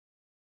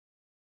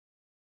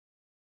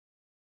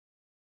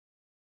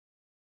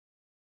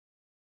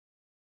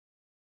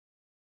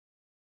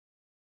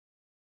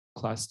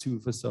class 2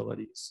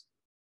 facilities.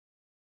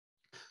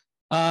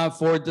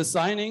 For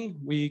designing,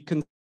 we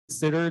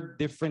consider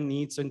different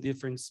needs and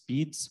different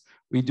speeds.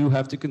 We do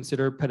have to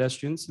consider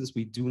pedestrians since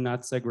we do not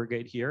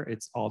segregate here,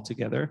 it's all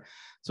together.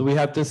 So we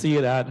have to see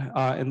that,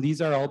 and these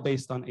are all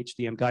based on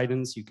HDM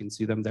guidance. You can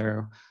see them there.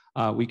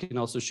 We can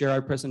also share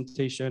our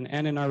presentation,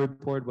 and in our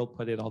report, we'll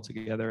put it all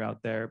together out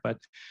there. But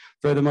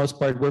for the most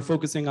part, we're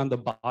focusing on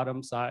the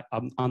bottom side,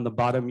 on the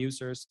bottom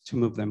users to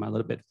move them a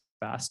little bit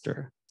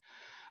faster.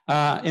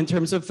 In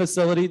terms of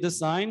facility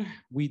design,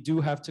 we do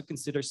have to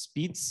consider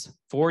speeds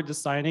for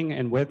designing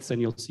and widths,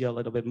 and you'll see a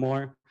little bit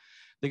more.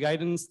 The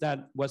guidance that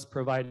was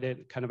provided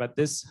kind of at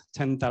this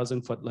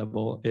 10,000 foot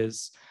level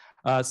is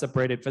a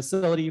separated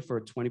facility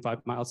for 25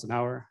 miles an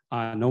hour,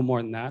 no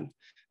more than that.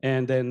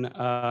 And then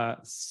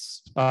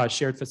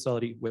shared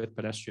facility with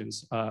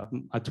pedestrians,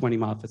 a 20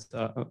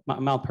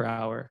 mile per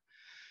hour.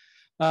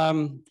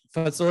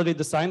 Facility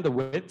design, the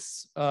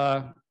widths,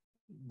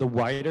 the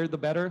wider, the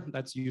better.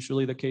 That's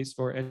usually the case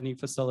for any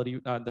facility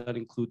that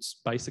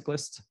includes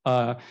bicyclists.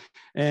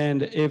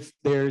 And if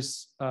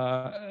there's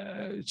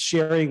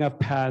sharing of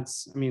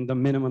paths, I mean, the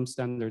minimum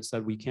standards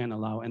that we can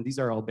allow, and these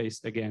are all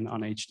based, again,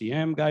 on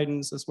HDM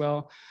guidance as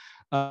well.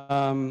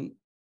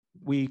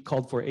 We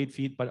called for 8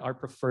 feet, but our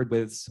preferred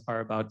widths are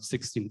about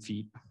 16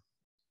 feet.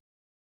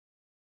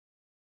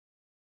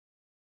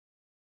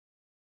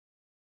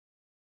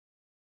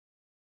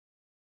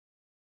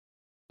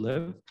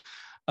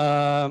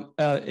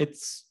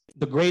 It's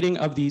the grading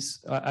of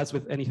these, as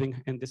with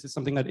anything, and this is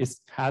something that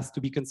has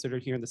to be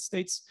considered here in the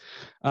States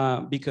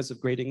because of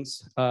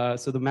gradings.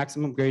 So the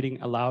maximum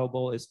grading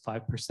allowable is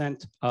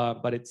 5%,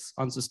 but it's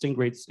on sustained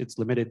grades, it's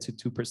limited to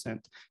 2%,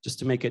 just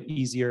to make it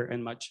easier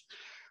and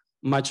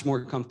much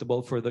more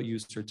comfortable for the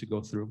user to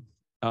go through.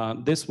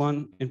 This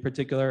one in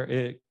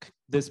particular,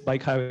 this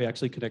bike highway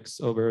actually connects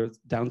over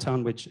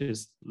downtown, which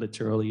is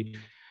literally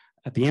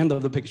at the end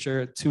of the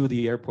picture, to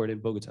the airport in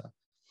Bogota.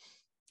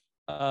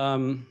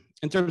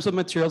 In terms of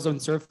materials on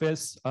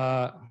surface,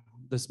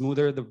 the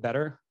smoother, the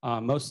better.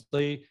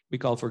 Mostly we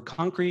call for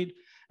concrete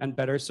and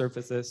better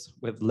surfaces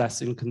with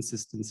less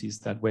inconsistencies.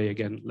 That way,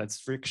 again, less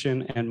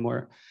friction and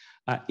more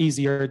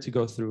easier to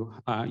go through.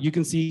 You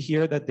can see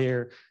here that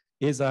there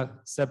is a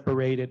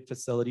separated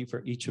facility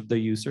for each of the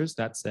users.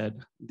 That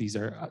said, these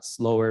are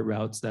slower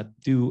routes that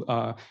do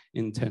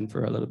intend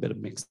for a little bit of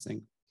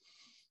mixing.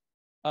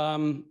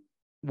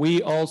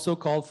 We also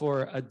call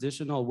for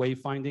additional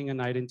wayfinding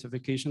and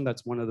identification.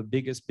 That's one of the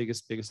biggest,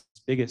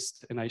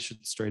 and I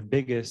should stress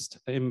biggest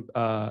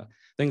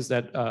things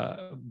that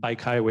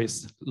bike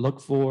highways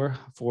look for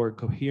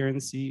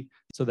coherency,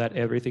 so that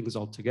everything's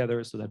all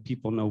together, so that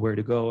people know where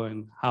to go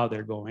and how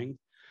they're going.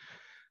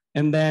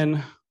 And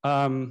then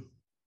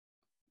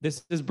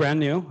this is brand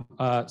new.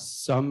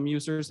 Some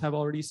users have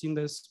already seen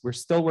this. We're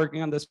still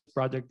working on this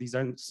project. These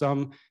are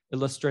some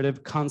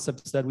illustrative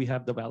concepts that we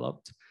have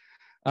developed.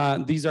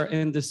 These are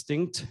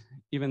indistinct,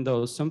 even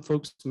though some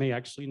folks may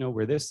actually know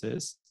where this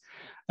is.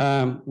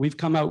 We've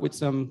come out with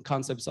some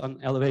concepts on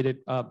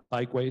elevated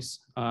bikeways.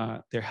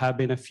 There have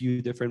been a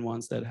few different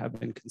ones that have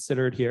been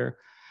considered here,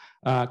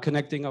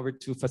 connecting over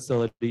to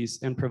facilities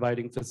and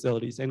providing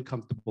facilities and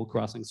comfortable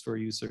crossings for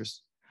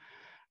users.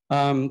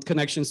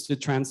 Connections to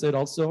transit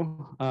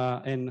also,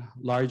 and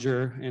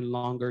larger and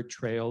longer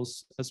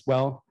trails as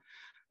well.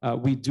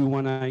 We do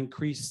want to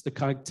increase the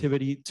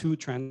connectivity to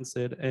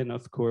transit and,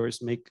 of course,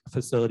 make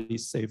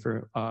facilities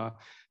safer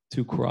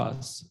to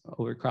cross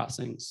over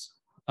crossings.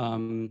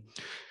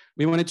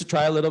 We wanted to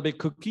try a little bit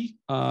cookie.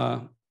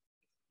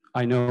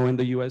 I know in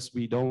the US,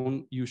 we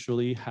don't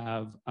usually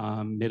have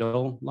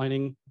middle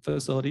lining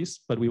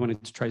facilities, but we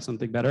wanted to try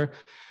something better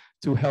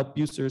to help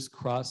users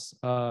cross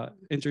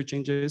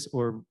interchanges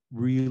or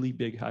really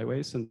big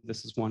highways, and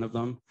this is one of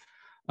them.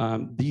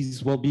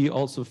 These will be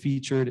also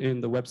featured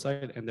in the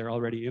website, and they're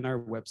already in our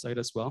website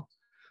as well.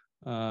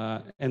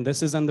 And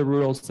this is in the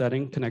rural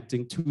setting,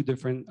 connecting two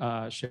different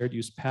shared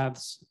use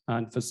paths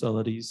and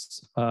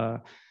facilities.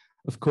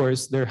 Of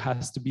course, there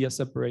has to be a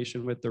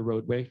separation with the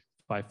roadway,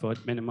 5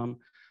 foot minimum,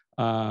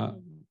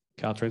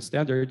 Caltrans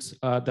standards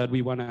that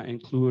we want to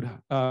include.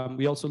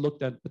 We also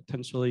looked at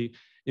potentially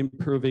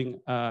improving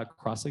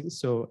crossings.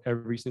 So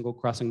every single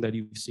crossing that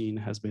you've seen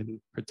has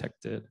been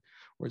protected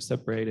or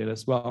separated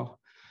as well.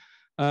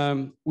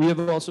 We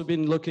have also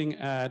been looking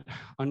at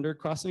under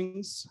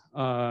crossings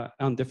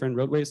on different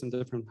roadways and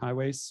different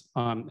highways.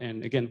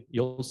 And again,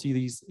 you'll see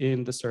these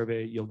in the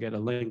survey. You'll get a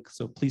link,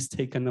 so please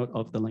take a note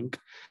of the link.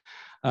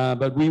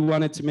 But we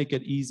wanted to make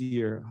it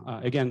easier.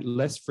 Again,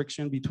 less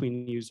friction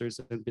between users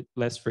and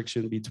less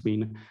friction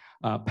between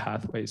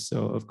pathways.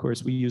 So of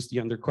course, we use the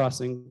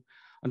undercrossing.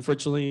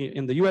 Unfortunately,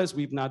 in the US,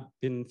 we've not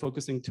been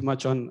focusing too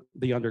much on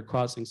the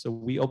undercrossing. So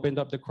we opened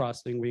up the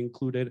crossing. We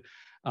included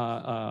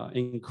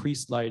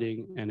increased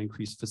lighting and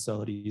increased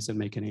facilities and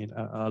making it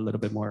a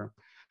little bit more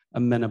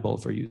amenable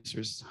for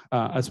users,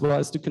 as well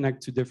as to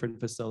connect to different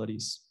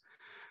facilities.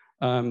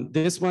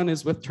 This one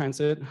is with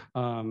transit.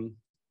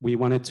 We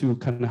wanted to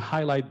kind of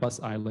highlight bus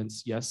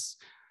islands. Yes,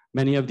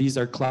 Many of these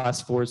are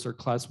class 4s or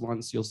class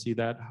 1s. You'll see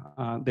that.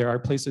 There are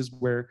places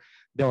where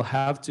they'll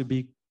have to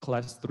be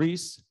class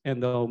 3s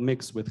and they'll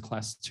mix with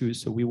class 2s.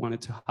 So we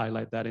wanted to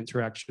highlight that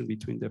interaction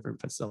between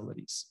different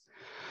facilities.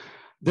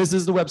 This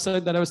is the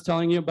website that I was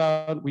telling you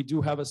about. We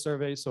do have a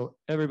survey, so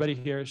everybody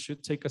here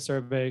should take a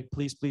survey.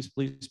 Please, please,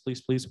 please,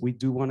 please, please. We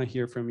do want to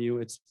hear from you.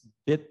 It's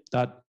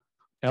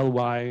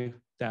bit.ly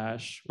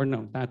dash, or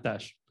no, not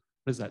dash.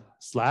 What is that?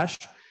 Slash?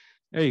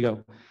 There you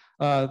go.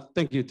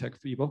 Thank you, tech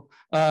people.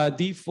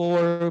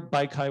 D4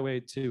 Bike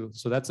Highway 2.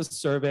 So that's a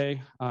survey.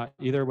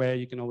 Either way,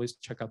 you can always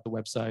check out the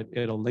website.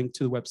 It'll link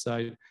to the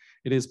website.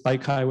 It is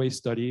Bike Highway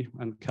Study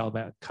on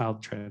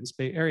Caltrans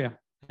Bay Area.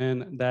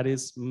 And that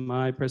is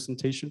my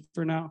presentation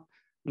for now.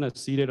 I'm gonna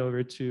cede it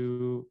over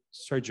to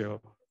Sergio.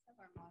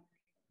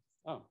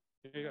 Oh,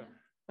 here you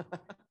go.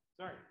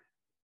 Sorry.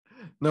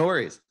 No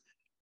worries.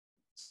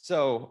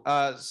 So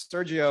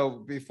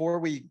Sergio, before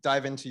we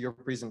dive into your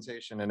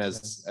presentation and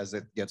as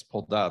it gets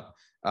pulled up,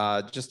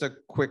 just a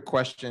quick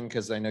question,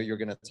 because I know you're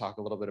going to talk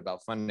a little bit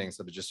about funding,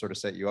 so to just sort of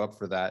set you up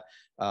for that.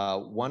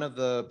 One of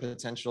the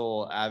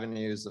potential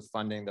avenues of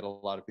funding that a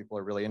lot of people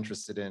are really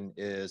interested in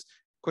is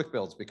quick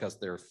builds, because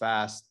they're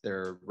fast,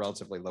 they're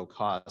relatively low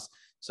cost.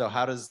 So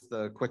how does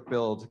the quick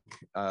build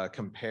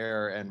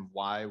compare, and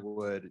why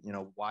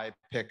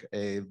pick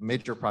a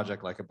major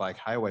project like a bike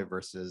highway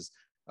versus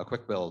a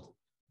quick build?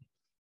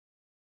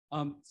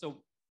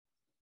 So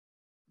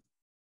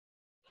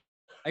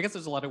I guess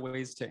there's a lot of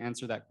ways to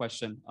answer that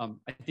question.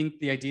 I think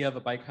the idea of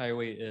a bike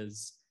highway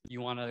is you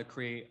want to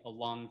create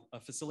a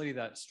facility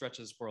that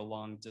stretches for a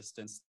long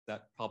distance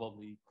that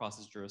probably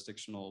crosses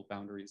jurisdictional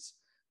boundaries.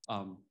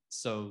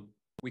 So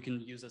we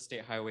can use a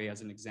state highway as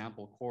an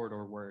example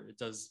corridor where it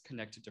does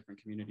connect to different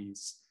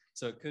communities.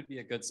 So it could be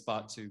a good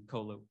spot to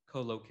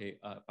co-locate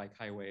a bike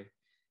highway.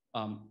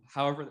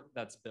 However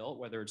that's built,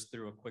 whether it's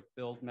through a quick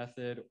build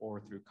method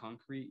or through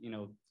concrete,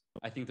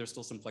 I think there's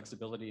still some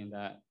flexibility in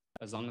that,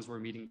 as long as we're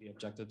meeting the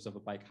objectives of a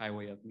bike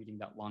highway, of meeting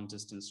that long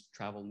distance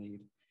travel need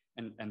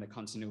and the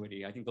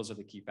continuity. I think those are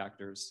the key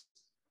factors.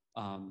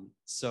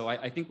 So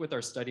I think with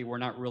our study, we're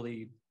not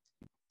really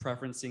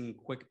preferencing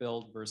quick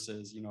build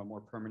versus a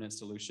more permanent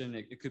solution.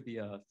 It could be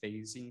a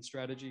phasing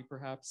strategy,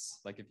 perhaps,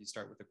 like if you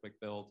start with a quick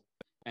build,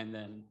 and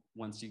then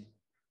once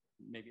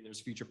maybe there's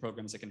future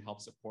programs that can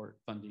help support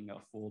funding a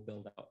full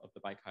build out of the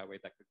bike highway.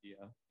 That could be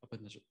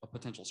a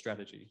potential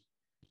strategy.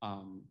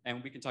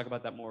 And we can talk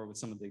about that more with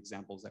some of the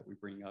examples that we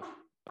bring up.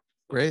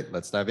 Great,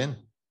 let's dive in.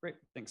 Great,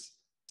 thanks.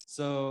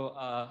 So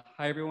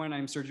hi everyone,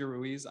 I'm Sergio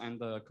Ruiz. I'm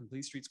the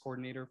Complete Streets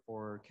Coordinator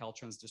for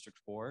Caltrans District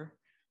 4.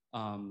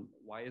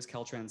 Why is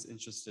Caltrans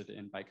interested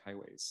in bike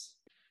highways?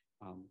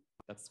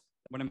 That's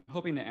what I'm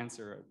hoping to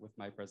answer with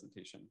my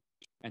presentation,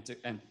 and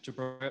to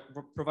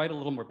provide a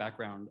little more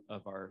background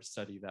of our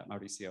study that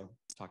Mauricio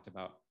talked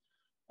about.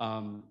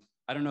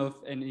 I don't know if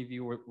any of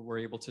you were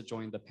able to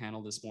join the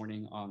panel this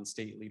morning on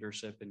state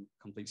leadership in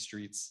complete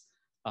streets,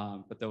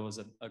 but there was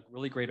a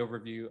really great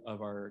overview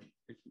of our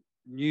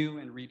new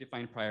and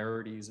redefined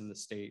priorities in the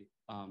state,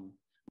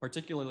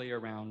 particularly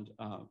around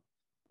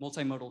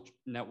multimodal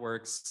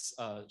networks,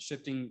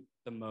 shifting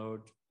the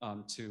mode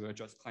to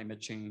address climate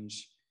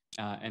change,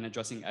 and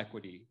addressing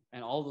equity.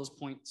 And all of those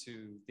point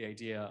to the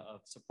idea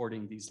of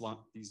supporting these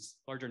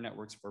larger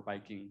networks for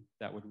biking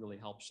that would really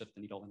help shift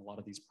the needle in a lot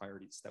of these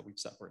priorities that we've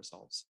set for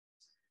ourselves.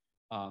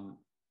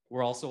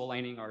 We're also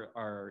aligning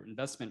our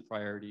investment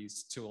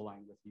priorities to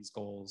align with these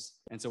goals.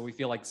 And so we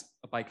feel like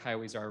bike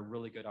highways are a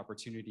really good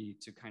opportunity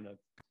to kind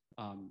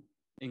of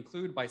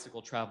include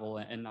bicycle travel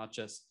and not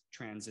just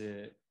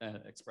transit,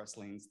 express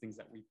lanes, things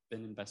that we've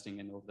been investing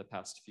in over the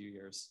past few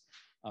years.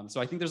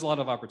 So I think there's a lot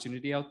of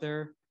opportunity out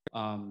there.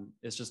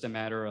 It's just a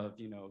matter of,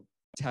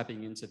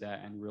 tapping into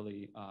that and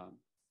really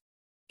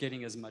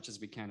getting as much as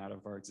we can out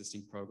of our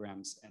existing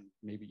programs. And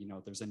maybe,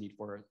 there's a need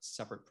for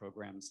separate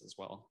programs as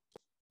well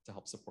to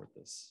help support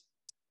this.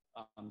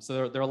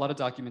 So there are a lot of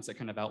documents that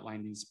kind of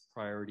outline these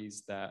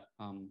priorities that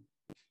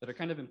are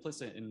kind of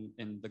implicit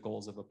in the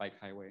goals of a bike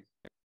highway.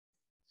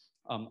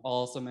 I'll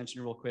also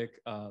mention real quick,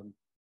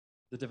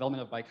 the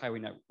development of bike highway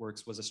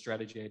networks was a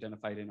strategy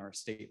identified in our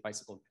state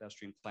bicycle and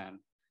pedestrian plan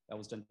that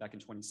was done back in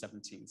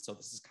 2017. So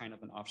this is kind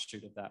of an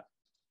offshoot of that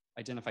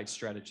identified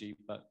strategy,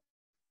 but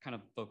kind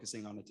of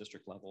focusing on a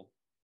district level.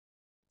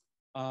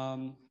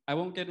 I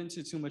won't get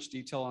into too much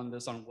detail on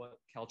this, on what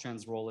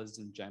Caltrans' role is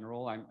in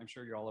general. I'm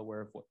sure you're all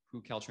aware of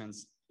who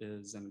Caltrans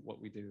is and what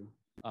we do.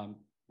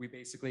 We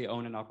basically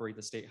own and operate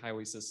the state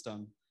highway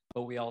system,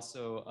 but we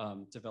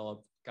also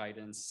develop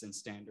guidance and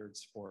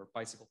standards for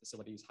bicycle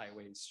facilities,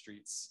 highways,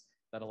 streets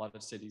that a lot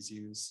of cities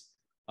use.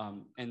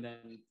 And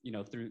then,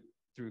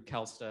 through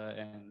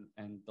CalSTA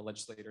and the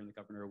legislator and the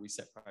governor, we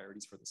set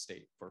priorities for the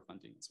state for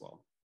funding as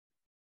well.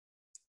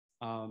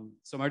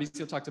 So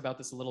Mauricio talked about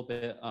this a little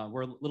bit.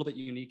 We're a little bit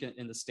unique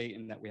in the state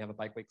in that we have a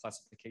bikeway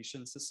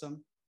classification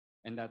system,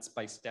 and that's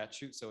by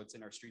statute. So it's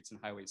in our streets and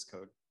highways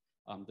code.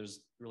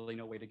 There's really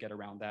no way to get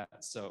around that.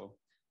 So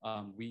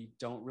we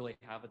don't really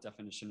have a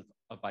definition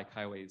of bike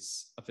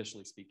highways,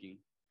 officially speaking.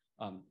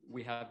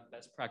 We have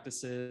best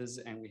practices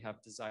and we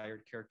have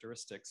desired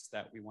characteristics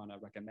that we want to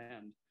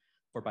recommend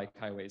for bike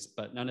highways,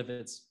 but none of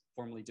it's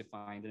formally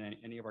defined in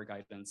any of our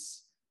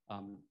guidance. I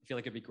feel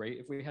like it'd be great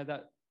if we had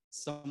that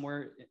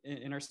somewhere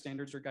in our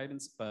standards or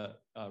guidance,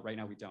 but right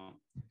now we don't.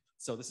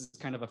 So this is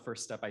kind of a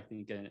first step, I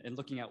think, in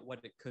looking at what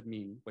it could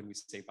mean when we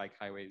say bike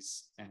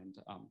highways and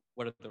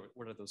what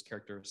are those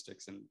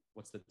characteristics and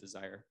what's the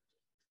desire.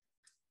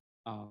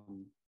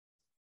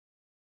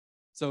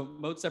 So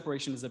mode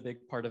separation is a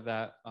big part of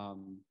that.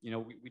 You know,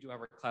 we do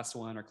have our class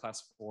 1 or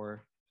class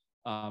 4,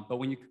 but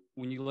when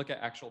you look at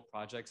actual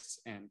projects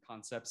and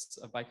concepts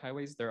of bike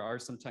highways, there are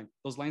sometimes,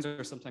 those lines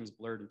are sometimes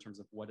blurred in terms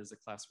of what is a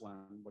class 1,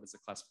 what is a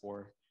class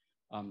 4.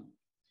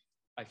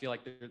 I feel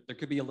like there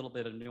could be a little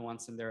bit of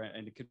nuance in there,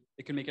 and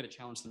it could make it a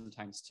challenge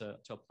sometimes to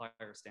apply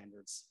our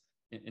standards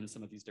in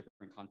some of these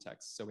different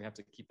contexts. So we have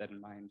to keep that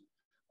in mind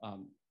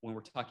when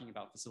we're talking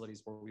about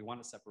facilities where we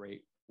want to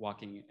separate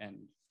walking and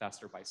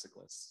faster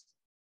bicyclists.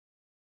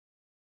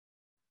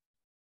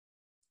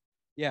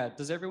 Yeah,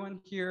 does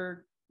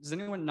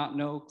anyone not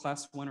know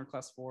class 1 or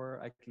class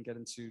 4? I can get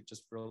into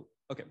just real,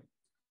 okay.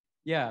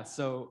 Yeah,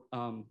 so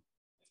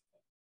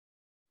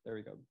there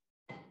we go.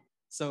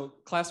 So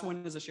class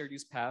 1 is a shared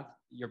use path.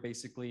 You're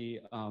basically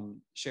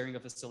sharing a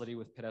facility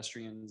with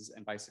pedestrians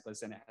and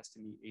bicyclists, and it has to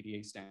meet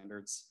ADA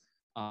standards.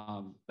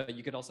 But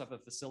you could also have a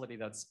facility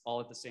that's all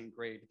at the same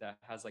grade that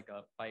has like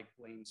a bike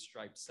lane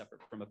stripe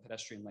separate from a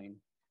pedestrian lane.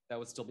 That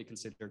would still be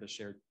considered a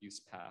shared use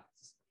path.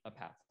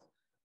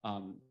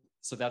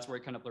 So that's where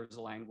it kind of blurs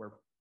the line where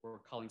we're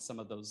calling some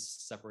of those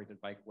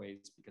separated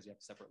bikeways because you have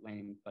a separate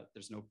lane, but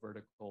there's no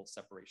vertical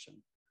separation.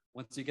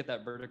 Once you get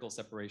that vertical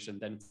separation,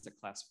 then it's a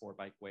class 4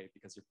 bikeway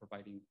because you're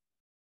providing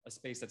a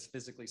space that's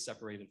physically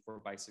separated for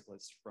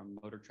bicyclists from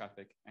motor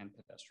traffic and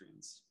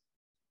pedestrians.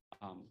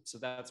 So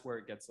that's where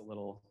it gets a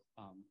little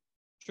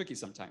tricky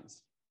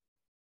sometimes.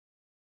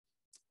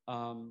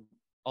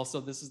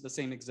 Also, this is the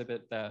same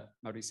exhibit that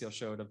Mauricio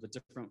showed of the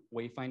different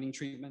wayfinding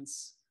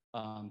treatments,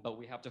 but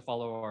we have to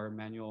follow our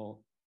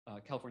manual,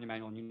 California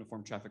Manual on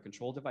Uniform Traffic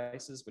Control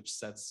Devices, which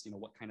sets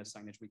what kind of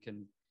signage we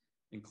can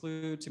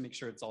include to make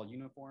sure it's all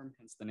uniform,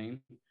 hence the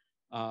name.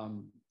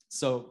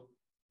 So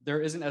there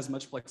isn't as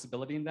much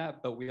flexibility in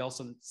that, but we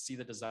also see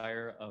the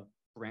desire of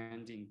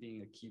branding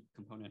being a key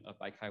component of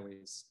bike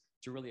highways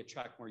to really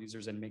attract more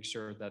users and make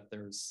sure that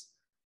there's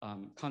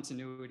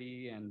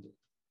continuity and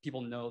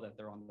people know that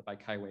they're on the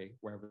bike highway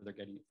wherever they're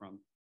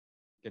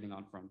getting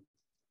on from.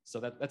 So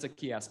that's a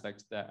key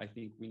aspect that I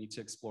think we need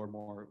to explore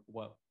more,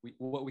 what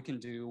we can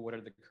do, what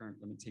are the current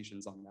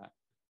limitations on that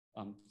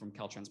from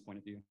Caltrans' point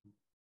of view.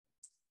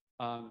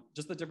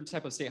 Just the different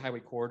type of state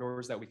highway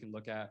corridors that we can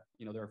look at.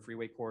 There are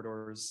freeway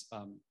corridors.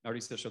 I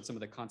already showed some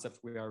of the concepts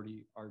we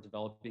already are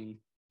developing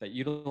that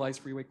utilize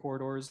freeway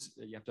corridors.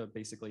 You have to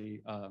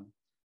basically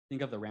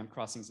think of the ramp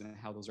crossings and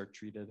how those are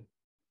treated.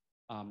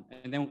 And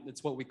then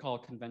it's what we call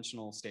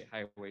conventional state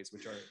highways,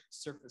 which are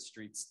surface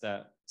streets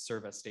that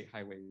serve as state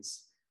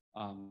highways.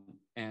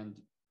 And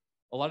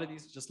a lot of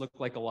these just look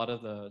like a lot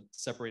of the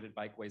separated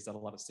bikeways that a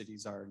lot of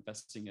cities are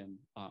investing in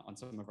on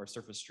some of our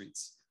surface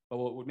streets. But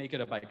what would make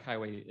it a bike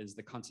highway is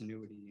the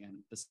continuity and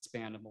the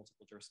span of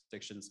multiple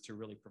jurisdictions to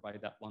really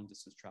provide that long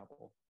distance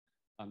travel.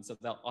 So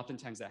that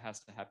oftentimes that has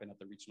to happen at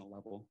the regional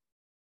level.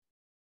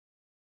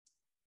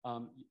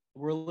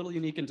 We're a little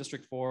unique in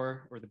District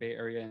 4 or the Bay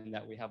Area in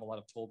that we have a lot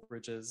of toll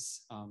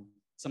bridges,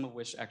 some of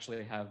which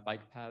actually have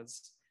bike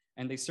paths.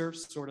 And they serve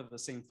sort of the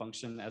same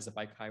function as a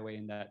bike highway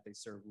in that they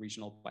serve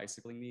regional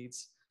bicycling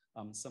needs.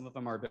 Some of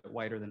them are a bit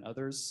wider than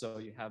others, so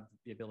you have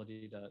the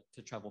ability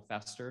to travel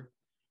faster.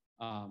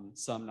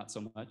 Some not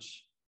so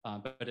much,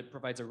 but it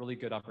provides a really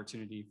good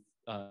opportunity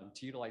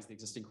to utilize the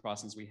existing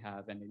crossings we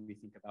have and maybe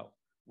think about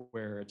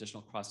where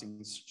additional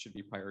crossings should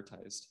be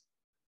prioritized.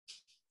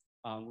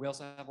 We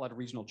also have a lot of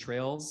regional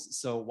trails.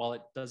 So while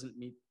it doesn't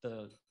meet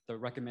the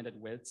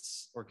recommended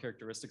widths or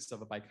characteristics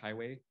of a bike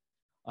highway,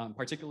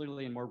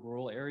 particularly in more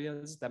rural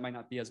areas, that might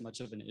not be as much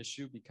of an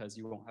issue because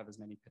you won't have as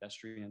many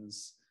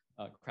pedestrians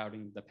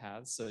crowding the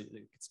paths. So it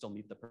could still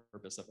meet the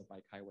purpose of a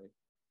bike highway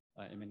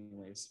in many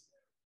ways.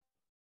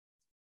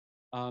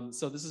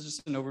 So this is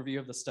just an overview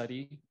of the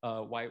study,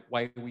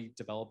 why we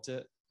developed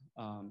it.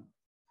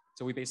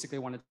 So we basically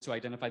wanted to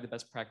identify the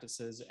best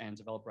practices and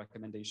develop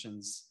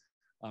recommendations,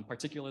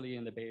 particularly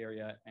in the Bay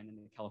Area and in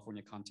the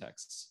California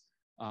context.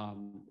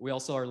 We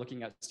also are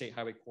looking at state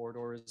highway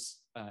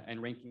corridors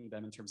and ranking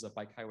them in terms of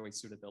bike highway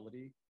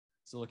suitability.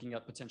 So looking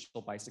at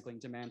potential bicycling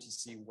demand to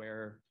see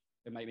where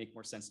it might make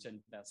more sense to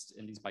invest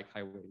in these bike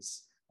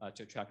highways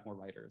to attract more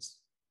riders.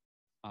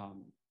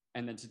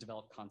 And then to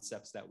develop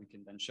concepts that we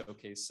can then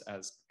showcase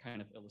as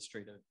kind of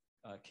illustrative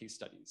case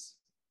studies.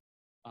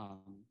 Let's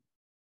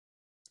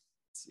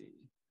see.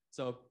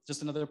 So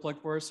just another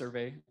plug for our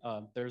survey.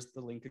 There's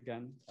the link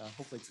again.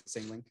 Hopefully it's the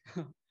same link.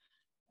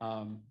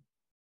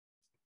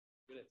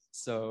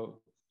 So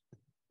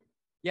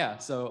yeah,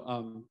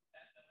 so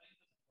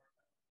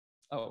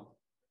oh,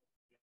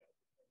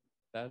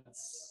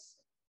 that's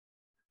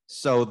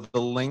So the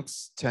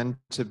links tend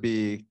to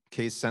be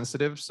case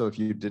sensitive. So if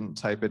you didn't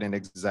type it in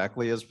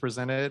exactly as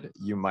presented,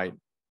 you might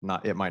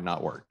not, it might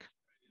not work.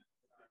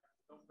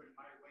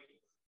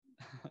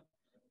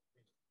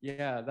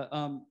 Yeah,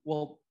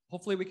 well,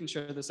 hopefully we can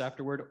share this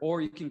afterward,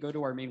 or you can go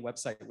to our main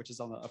website, which is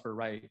on the upper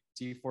right,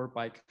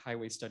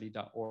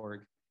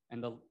 d4bikehighwaystudy.org.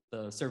 And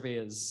the survey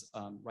is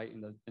right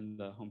in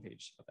the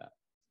homepage of that.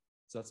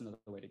 So that's another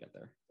way to get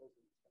there.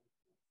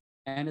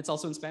 And it's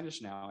also in Spanish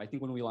now. I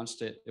think when we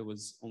launched it, it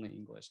was only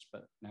English,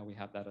 but now we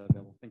have that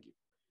available. Thank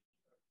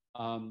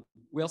you.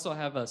 We also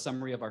have a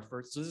summary of our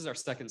first, so this is our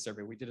second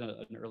survey. We did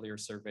an earlier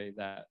survey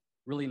that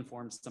really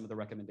informs some of the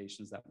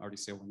recommendations that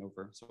Mauricio went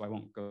over, so I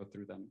won't go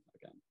through them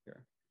again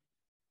here.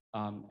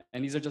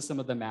 And these are just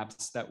some of the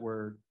maps that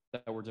were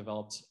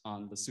developed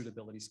on the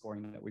suitability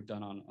scoring that we've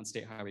done on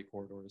state highway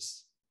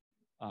corridors.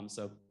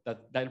 So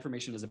that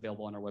information is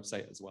available on our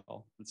website as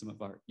well. And some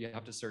of you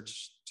have to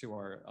search to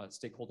our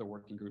stakeholder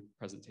working group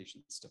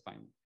presentations to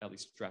find at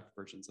least draft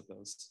versions of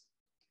those.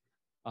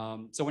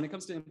 So when it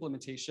comes to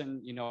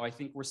implementation, I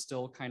think we're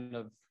still kind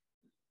of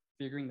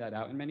figuring that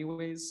out in many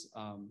ways.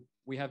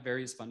 We have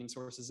various funding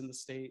sources in the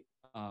state.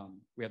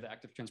 We have the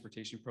Active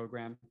Transportation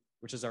Program,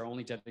 which is our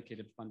only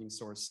dedicated funding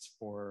source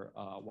for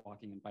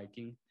walking and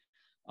biking.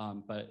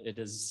 But it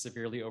is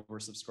severely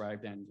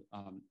oversubscribed, and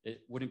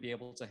it wouldn't be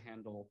able to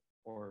handle,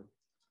 or it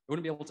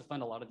wouldn't be able to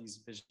fund a lot of these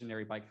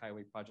visionary bike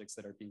highway projects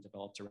that are being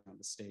developed around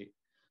the state.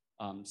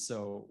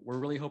 So we're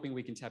really hoping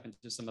we can tap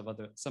into some of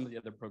the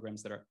other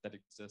programs that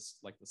exist,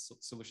 like the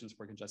Solutions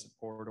for Congested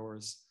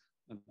Corridors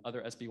and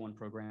other SB1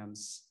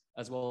 programs,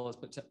 as well as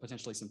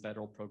potentially some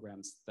federal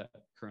programs that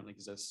currently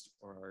exist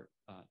or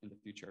are in the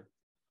future.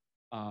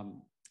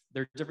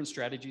 There are different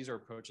strategies or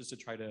approaches to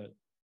try to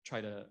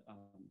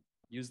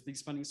use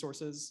these funding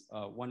sources.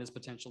 One is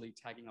potentially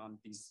tagging on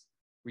these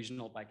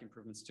regional bike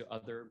improvements to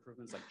other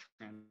improvements like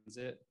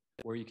transit,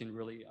 where you can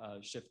really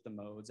shift the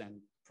modes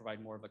and provide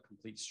more of a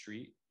complete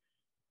street.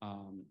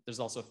 There's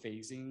also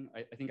phasing.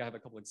 I think I have a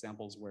couple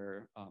examples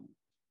where,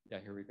 yeah,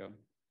 here we go.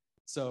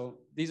 So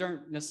these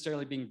aren't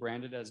necessarily being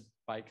branded as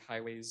bike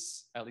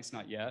highways, at least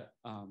not yet,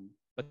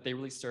 but they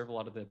really serve a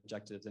lot of the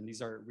objectives. And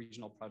these are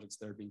regional projects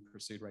that are being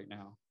pursued right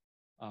now.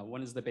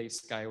 One is the Bay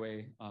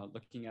Skyway,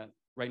 looking at,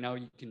 right now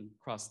you can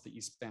cross the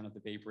east span of the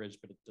Bay Bridge,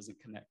 but it doesn't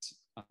connect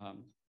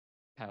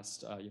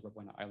past Yerba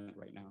Buena Island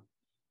right now.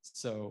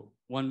 So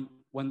one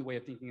way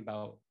of thinking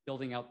about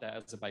building out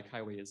that as a bike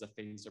highway is a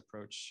phased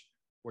approach,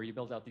 where you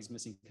build out these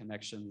missing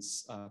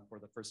connections for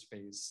the first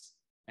phase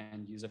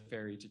and use a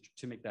ferry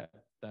to make that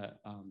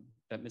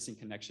missing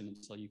connection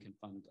until you can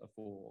fund a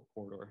full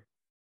corridor.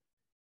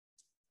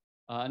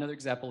 Another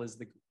example is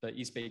the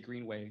East Bay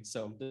Greenway.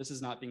 So this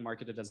is not being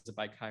marketed as a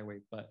bike highway,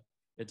 but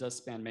it does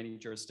span many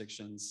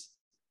jurisdictions.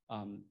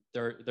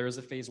 There is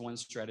a phase 1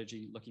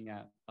 strategy looking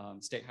at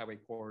state highway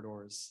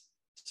corridors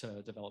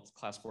to develop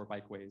class 4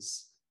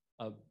 bikeways,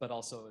 but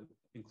also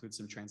include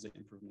some transit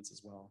improvements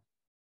as well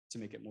to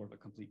make it more of a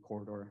complete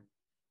corridor.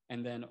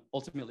 And then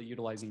ultimately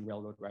utilizing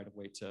railroad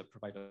right-of-way to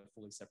provide a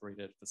fully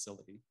separated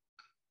facility.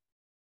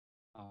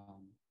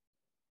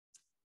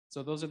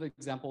 So those are the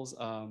examples,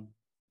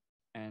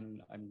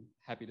 and I'm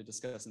happy to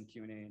discuss in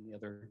Q&A any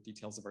other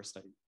details of our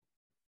study.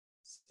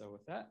 So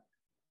with that.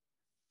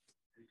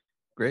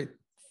 Great,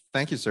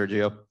 thank you,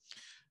 Sergio.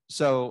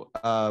 So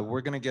we're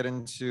gonna get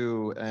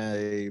into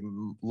a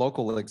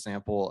local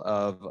example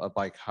of a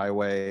bike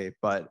highway,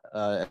 but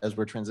as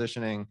we're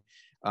transitioning,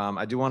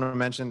 I do want to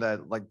mention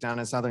that, like down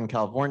in Southern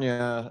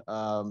California,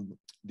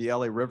 the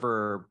LA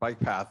River bike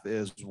path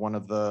is one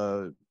of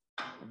the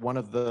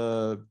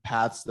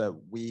paths that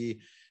we,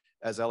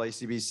 as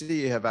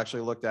LACBC, have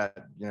actually looked at,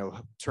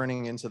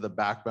 turning into the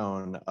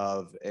backbone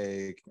of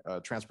a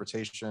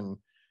transportation,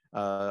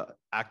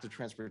 active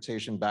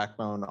transportation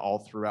backbone all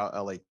throughout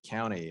LA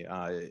County.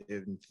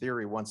 In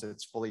theory, once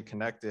it's fully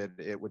connected,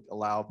 it would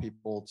allow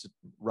people to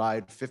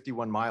ride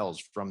 51 miles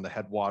from the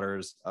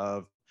headwaters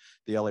of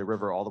the LA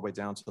River all the way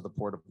down to the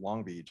port of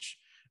Long Beach.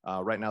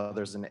 Right now,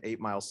 there's an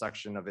 8-mile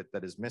section of it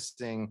that is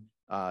missing.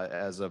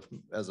 As a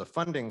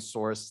funding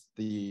source,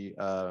 the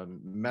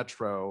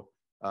Metro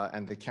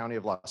and the County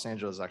of Los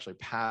Angeles actually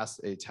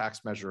passed a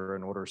tax measure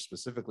in order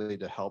specifically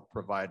to help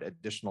provide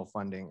additional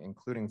funding,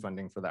 including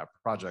funding for that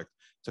project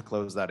to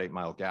close that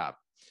 8-mile gap.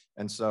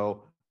 And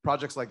so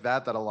projects like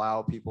that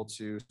allow people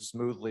to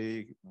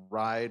smoothly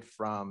ride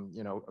from,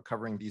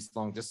 covering these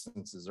long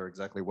distances are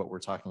exactly what we're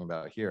talking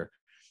about here.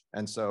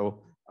 And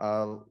so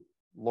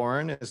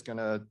Lauren is going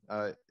to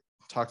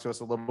talk to us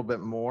a little bit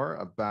more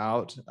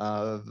about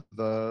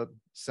the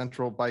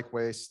Central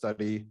Bikeway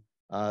study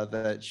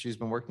that she's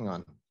been working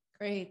on.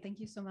 Great, thank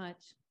you so much.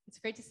 It's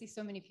great to see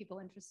so many people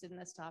interested in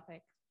this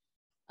topic.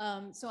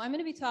 So I'm going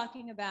to be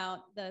talking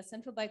about the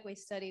Central Bikeway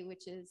study,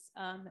 which is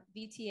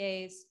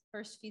VTA's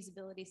first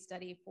feasibility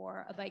study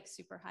for a bike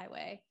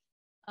superhighway.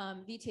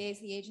 VTA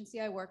is the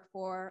agency I work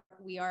for.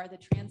 We are the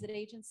transit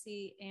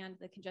agency and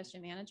the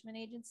congestion management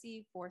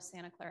agency for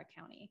Santa Clara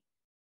County.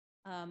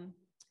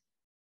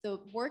 The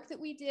work that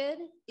we did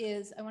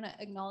is, I want to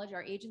acknowledge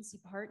our agency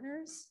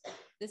partners.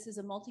 This is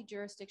a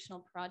multi-jurisdictional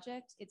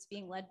project. It's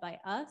being led by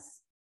us,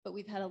 but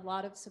we've had a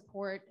lot of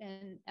support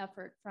and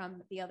effort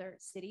from the other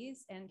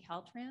cities and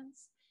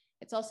Caltrans.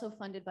 It's also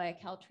funded by a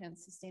Caltrans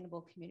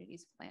Sustainable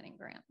Communities Planning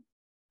Grant.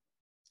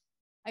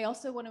 I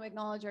also want to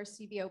acknowledge our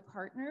CBO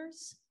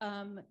partners.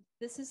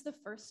 This is the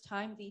first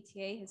time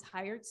VTA has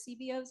hired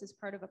CBOs as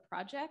part of a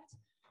project,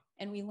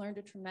 and we learned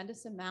a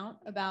tremendous amount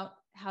about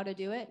how to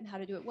do it and how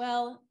to do it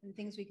well and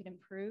things we could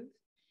improve.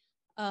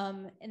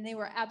 And they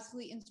were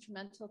absolutely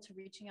instrumental to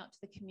reaching out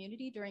to the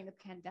community during the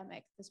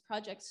pandemic. This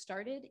project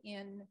started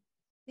in,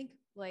 I think,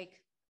 like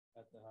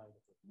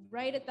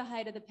right at the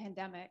height of the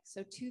pandemic.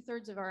 So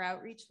 2/3 of our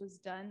outreach was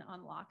done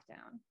on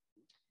lockdown.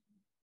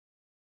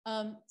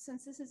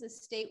 Since this is a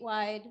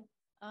statewide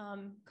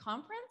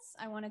conference,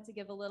 I wanted to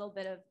give a little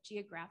bit of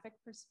geographic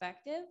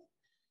perspective.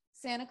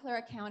 Santa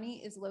Clara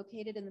County is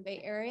located in the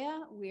Bay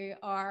Area. We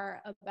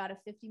are about a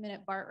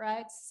 50-minute BART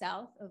ride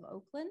south of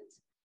Oakland.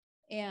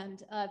 And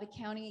the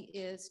county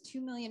is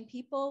 2 million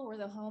people. We're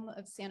the home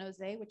of San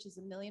Jose, which is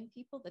 1 million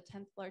people, the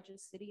 10th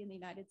largest city in the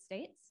United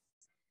States.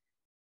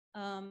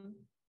 I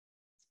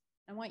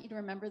want you to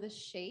remember this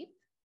shape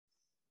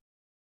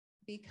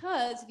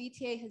because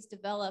VTA has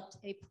developed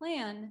a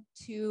plan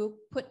to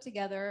put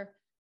together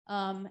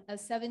a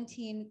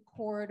 17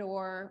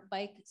 corridor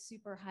bike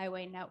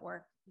superhighway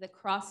network that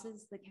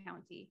crosses the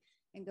county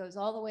and goes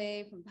all the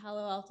way from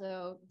Palo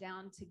Alto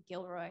down to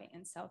Gilroy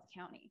in South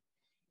County.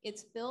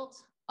 It's built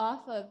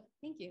off of,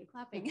 thank you,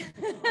 clapping.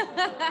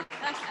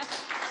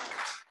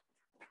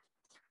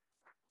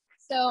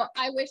 So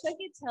I wish I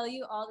could tell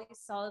you all these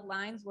solid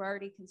lines were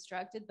already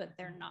constructed, but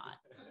they're not.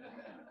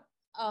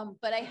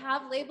 But I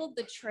have labeled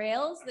the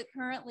trails that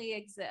currently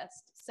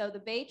exist. So the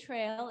Bay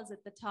Trail is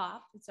at the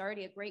top. It's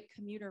already a great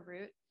commuter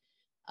route.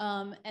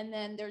 And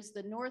then there's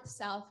the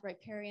north-south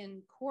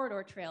riparian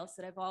corridor trails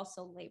that I've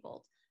also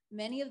labeled.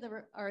 Many of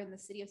them are in the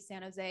city of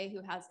San Jose,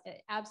 who has an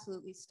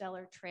absolutely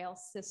stellar trail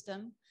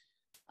system.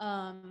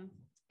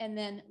 And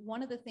then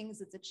one of the things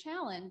that's a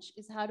challenge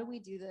is how do we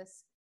do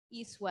this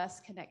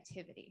east-west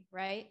connectivity,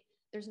 right?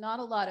 There's not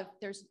a lot of,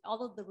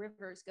 all of the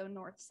rivers go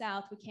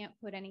north-south. We can't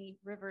put any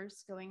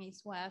rivers going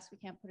east-west. We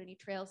can't put any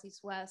trails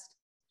east-west.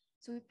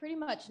 So we pretty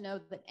much know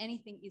that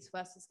anything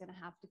east-west is gonna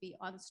have to be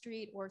on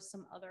street or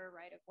some other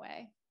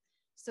right-of-way.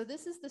 So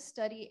this is the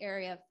study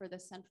area for the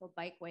Central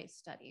Bikeway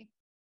study.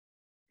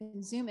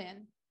 And zoom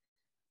in.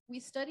 We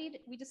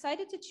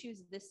decided to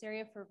choose this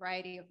area for a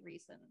variety of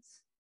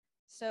reasons.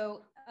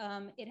 So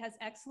it has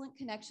excellent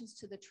connections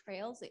to the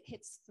trails. It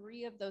hits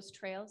 3 of those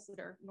trails that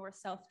are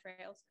north-south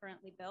trails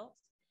currently built.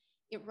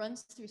 It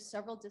runs through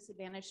several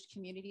disadvantaged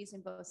communities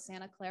in both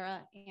Santa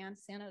Clara and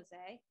San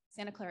Jose.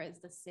 Santa Clara is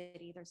the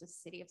city. There's a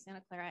city of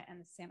Santa Clara and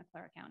the Santa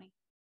Clara County.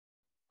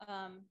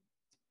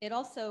 It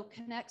also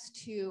connects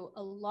to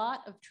a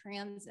lot of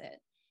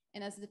transit.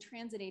 And as the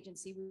transit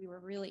agency, we were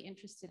really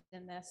interested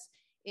in this.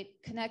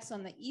 It connects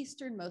on the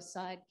easternmost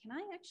side. Can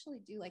I actually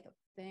do like a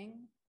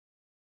thing?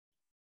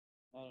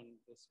 Not on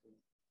this one.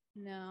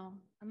 No,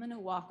 I'm gonna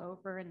walk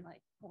over and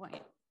like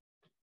point.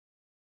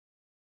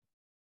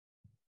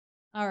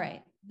 All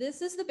right,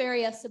 this is the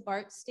Berryessa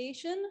BART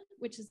station,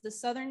 which is the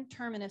southern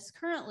terminus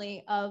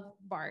currently of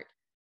BART.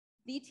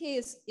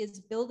 VTA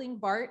is building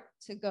BART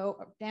to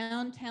go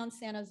downtown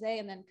San Jose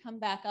and then come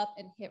back up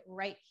and hit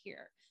right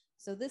here.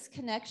 So this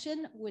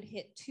connection would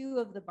hit 2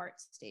 of the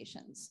BART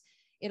stations.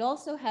 It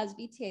also has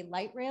VTA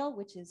light rail,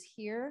 which is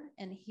here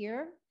and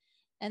here.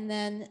 And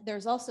then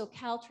there's also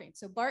Caltrain.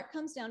 So BART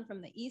comes down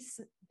from the East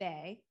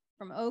Bay,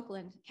 from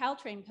Oakland.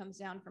 Caltrain comes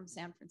down from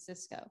San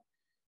Francisco.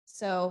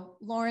 So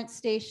Lawrence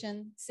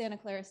Station, Santa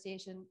Clara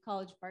Station,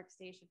 College Park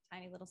Station,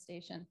 tiny little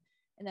station,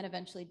 and then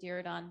eventually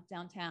Diridon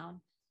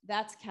downtown.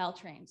 That's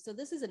Caltrain. So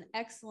this is an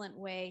excellent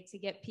way to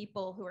get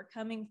people who are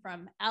coming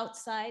from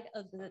outside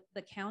of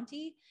the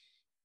county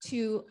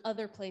to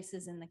other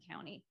places in the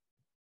county.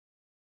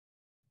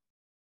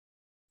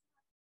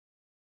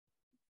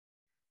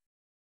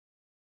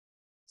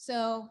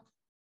 So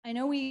I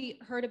know we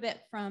heard a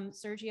bit from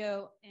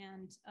Sergio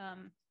and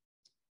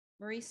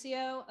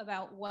Mauricio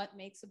about what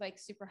makes a bike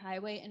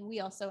superhighway, and we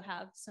also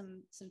have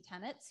some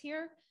tenets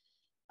here.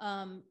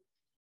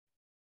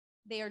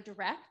 They are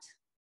direct,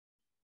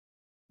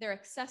 they're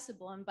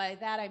accessible, and by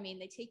that I mean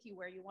they take you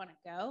where you want to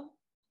go,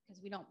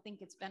 because we don't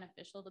think it's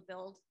beneficial to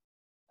build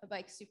a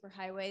bike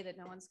superhighway that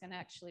no one's going to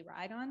actually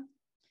ride on.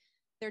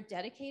 They're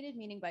dedicated,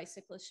 meaning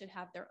bicyclists should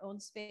have their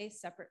own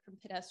space, separate from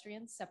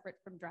pedestrians, separate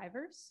from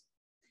drivers.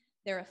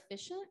 They're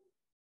efficient.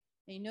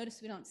 And you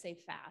notice we don't say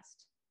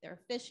fast. They're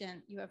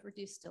efficient. You have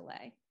reduced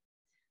delay.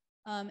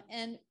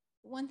 And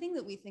one thing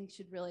that we think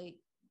should really,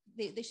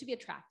 they should be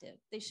attractive.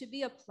 They should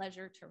be a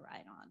pleasure to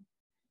ride on.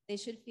 They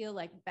should feel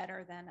like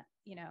better than,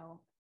 you know,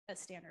 a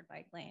standard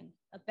bike lane,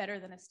 better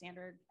than a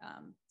standard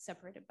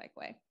separated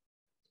bikeway.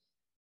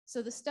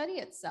 So the study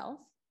itself,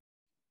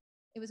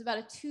 it was about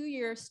a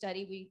 2-year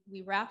study.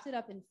 We wrapped it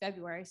up in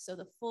February. So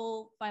the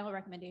full final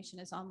recommendation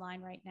is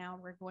online right now.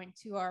 We're going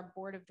to our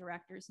board of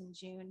directors in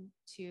June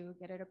to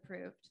get it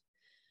approved.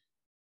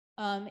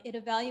 It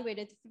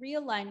evaluated 3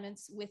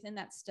 alignments within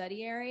that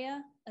study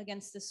area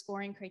against the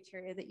scoring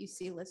criteria that you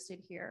see listed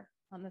here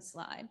on the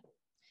slide.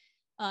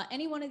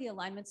 Any one of the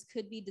alignments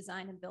could be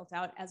designed and built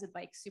out as a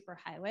bike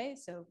superhighway.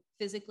 So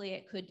physically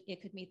it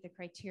could meet the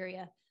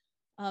criteria,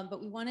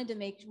 but we wanted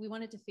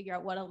to figure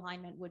out what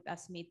alignment would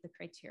best meet the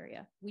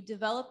criteria. We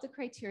developed the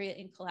criteria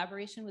in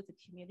collaboration with the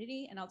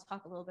community, and I'll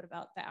talk a little bit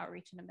about the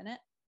outreach in a minute.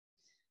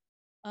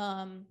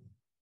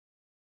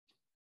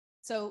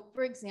 So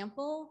for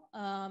example,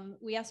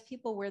 we asked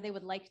people where they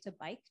would like to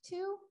bike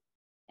to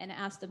and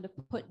asked them to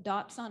put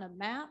dots on a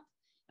map.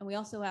 And we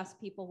also asked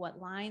people what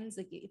lines,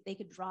 like if they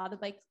could draw the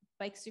bike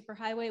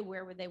superhighway,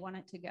 where would they want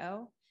it to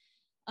go?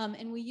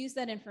 And we use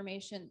that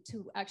information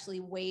to actually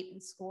weight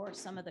and score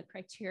some of the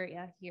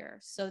criteria here.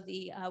 So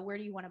the where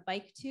do you want to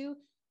bike to,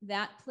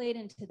 that played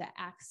into the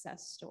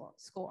access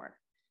score.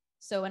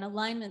 So an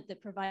alignment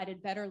that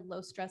provided better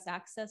low stress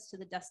access to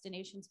the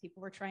destinations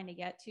people were trying to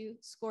get to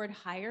scored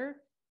higher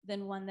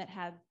than one that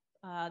had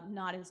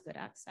not as good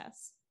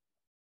access.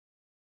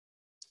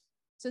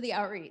 So the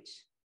outreach.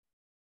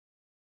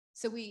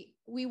 So we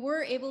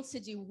were able to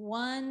do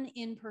one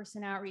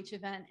in-person outreach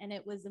event, and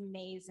it was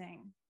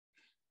amazing.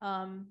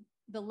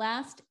 The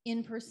last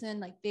in-person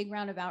like big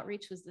round of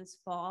outreach was this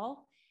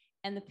fall,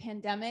 and the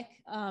pandemic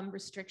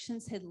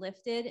restrictions had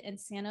lifted, and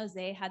San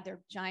Jose had their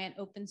giant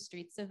open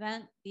streets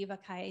event, Viva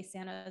Calle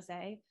San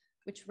Jose,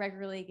 which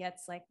regularly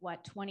gets like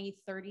what, 20,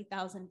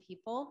 30,000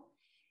 people.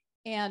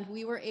 And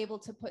we were able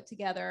to put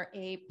together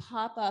a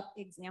pop-up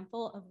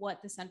example of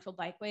what the Central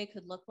Bikeway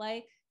could look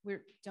like.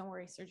 Don't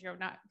worry, Sergio, we're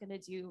not gonna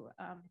do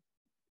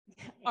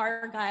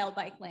Argyle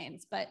bike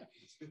lanes, but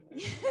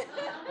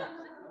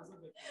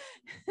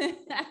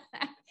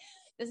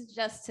this is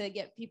just to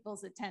get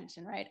people's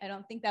attention, right? I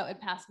don't think that would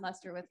pass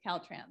muster with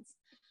Caltrans.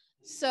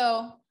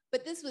 So,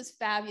 but this was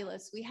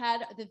fabulous. We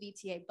had the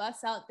VTA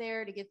bus out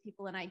there to give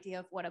people an idea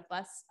of what a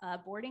bus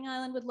boarding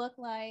island would look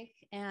like,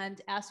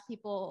 and asked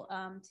people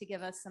to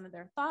give us some of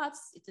their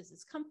thoughts. Is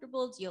this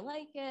comfortable? Do you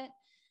like it?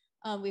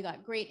 We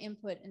got great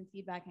input and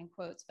feedback and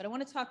quotes, but I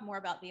want to talk more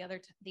about the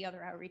other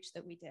outreach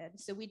that we did.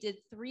 So we did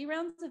 3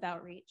 rounds of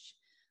outreach.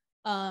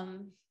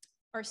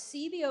 Our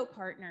CBO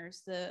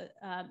partners, the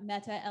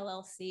Meta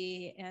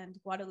LLC and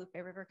Guadalupe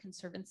River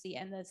Conservancy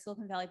and the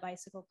Silicon Valley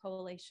Bicycle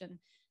Coalition,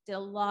 did a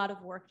lot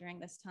of work during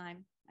this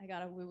time. I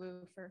got a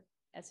woo-woo for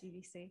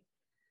SVVC.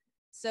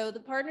 So the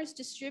partners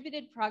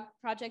distributed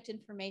project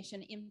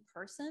information in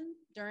person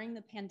during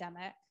the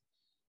pandemic.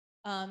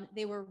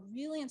 They were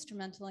really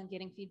instrumental in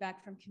getting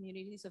feedback from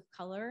communities of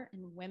color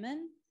and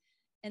women.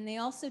 And they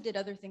also did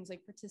other things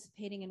like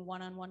participating in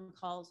one-on-one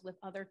calls with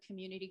other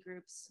community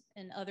groups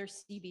and other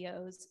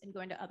CBOs, and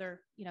going to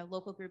other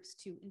local groups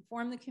to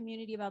inform the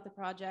community about the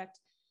project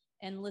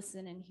and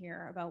listen and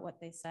hear about what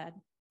they said.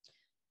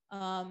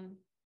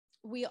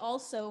 We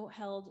also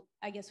held,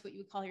 I guess, what you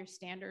would call your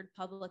standard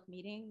public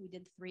meeting. We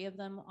did 3 of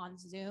them on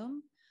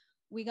Zoom.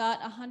 We got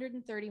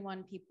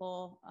 131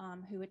 people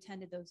who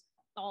attended those,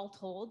 all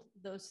told,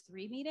 those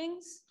 3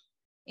 meetings.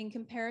 In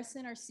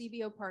comparison, our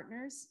CBO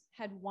partners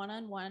had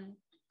one-on-one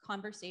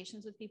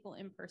conversations with people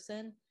in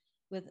person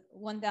with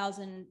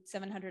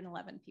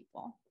 1,711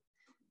 people.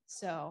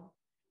 So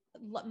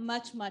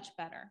much, much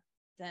better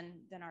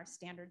than our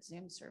standard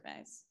Zoom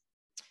surveys.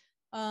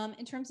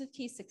 In terms of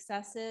key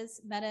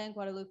successes, Meta and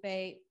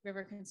Guadalupe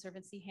River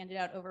Conservancy handed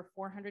out over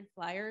 400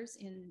 flyers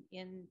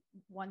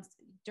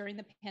during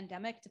the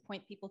pandemic to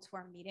point people to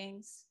our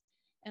meetings,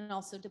 and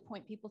also to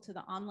point people to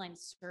the online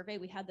survey.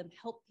 We had them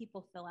help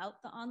people fill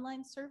out the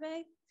online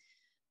survey.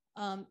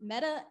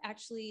 Meta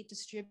actually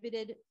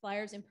distributed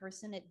flyers in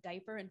person at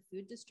diaper and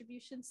food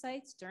distribution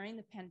sites during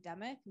the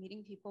pandemic,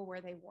 meeting people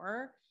where they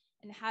were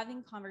and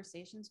having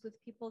conversations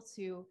with people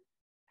to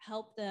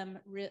help them,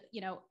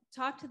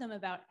 talk to them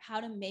about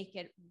how to make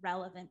it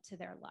relevant to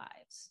their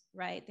lives,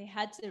 right? They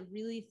had to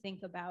really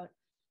think about,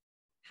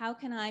 how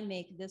can I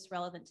make this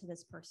relevant to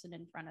this person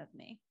in front of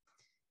me?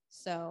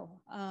 So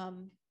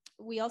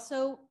we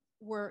also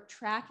were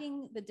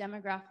tracking the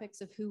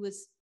demographics of who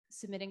was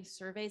submitting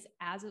surveys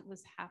as it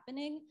was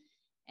happening.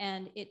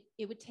 And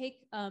it would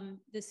take the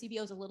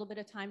CBOs a little bit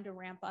of time to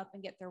ramp up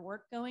and get their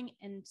work going.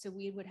 And so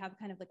we would have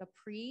kind of like a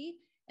pre,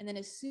 and then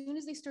as soon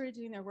as they started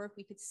doing their work,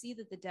 we could see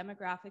that the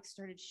demographics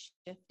started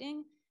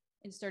shifting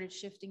and started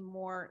shifting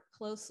more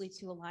closely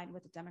to align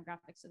with the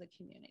demographics of the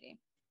community.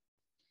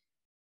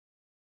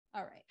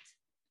 All right.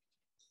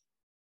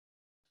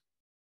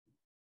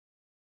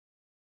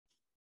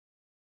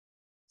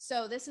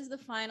 So this is the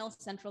final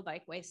Central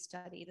Bikeway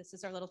study. This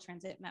is our little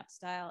transit map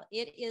style.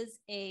 It is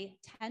a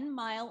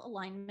 10-mile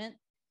alignment.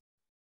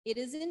 It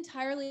is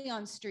entirely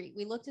on street.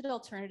 We looked at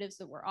alternatives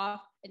that were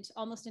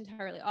almost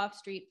entirely off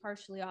street,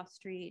 partially off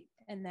street,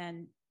 and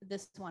then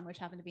this one, which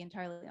happened to be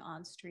entirely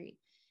on street.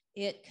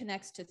 It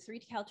connects to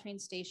 3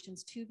 Caltrain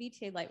stations, 2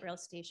 VTA light rail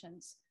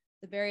stations,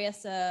 the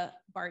Berryessa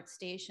BART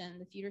station,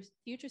 the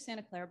future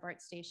Santa Clara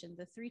BART station,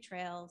 the 3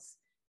 trails.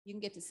 You can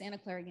get to Santa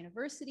Clara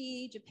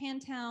University,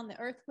 Japantown, the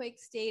Earthquake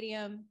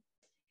Stadium.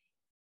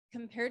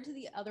 compared to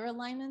the other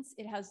alignments,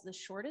 it has the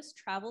shortest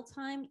travel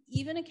time,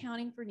 even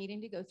accounting for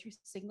needing to go through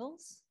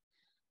signals.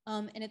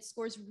 And it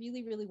scores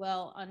really, really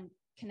well on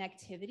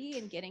connectivity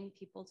and getting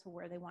people to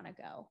where they want to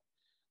go.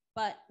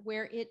 But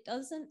where it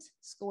doesn't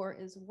score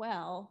as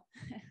well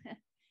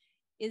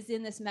is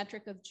in this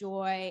metric of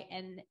joy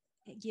and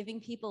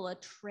giving people a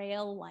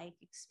trail-like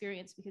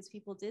experience, because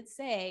people did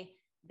say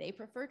they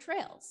prefer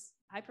trails.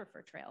 I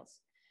prefer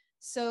trails.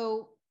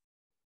 So,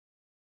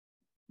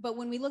 but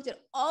when we looked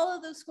at all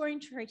of those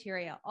scoring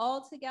criteria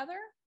all together,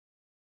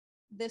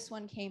 this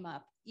one came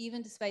up,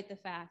 even despite the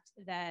fact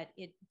that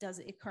it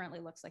currently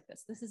looks like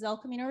this. This is El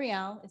Camino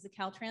Real, is the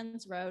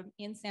Caltrans road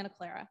in Santa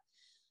Clara.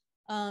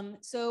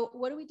 So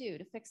what do we do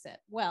to fix it?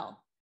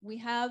 Well,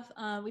 we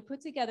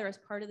put together as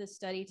part of this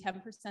study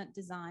 10%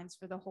 designs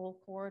for the whole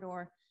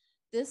corridor.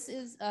 This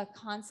is a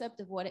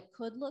concept of what it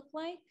could look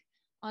like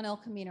on El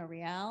Camino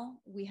Real.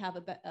 We have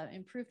an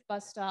improved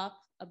bus stop,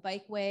 a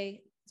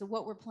bikeway. So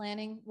what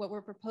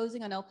we're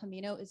proposing on El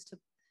Camino is to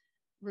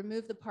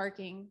remove the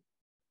parking,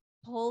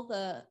 pull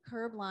the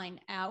curb line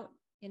out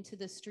into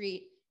the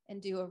street,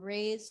 and do a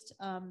raised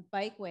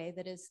bikeway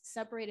that is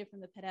separated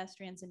from the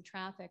pedestrians and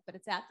traffic, but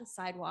it's at the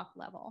sidewalk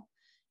level.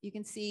 You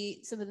can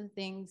see some of the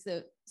things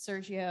that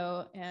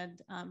Sergio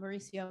and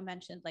Mauricio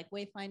mentioned, like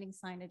wayfinding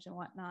signage and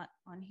whatnot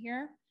on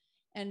here.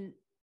 And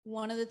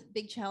one of the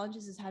big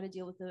challenges is how to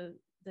deal with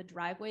the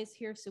driveways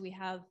here. So we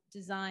have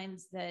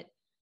designs that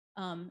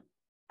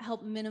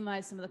help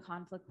minimize some of the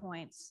conflict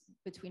points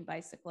between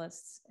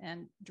bicyclists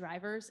and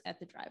drivers at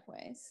the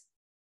driveways.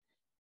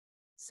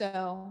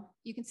 So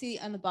you can see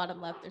on the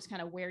bottom left, there's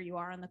kind of where you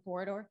are on the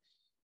corridor.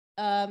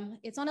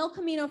 It's on El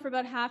Camino for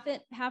about half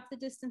the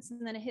distance,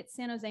 and then it hits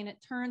San Jose and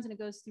it turns and it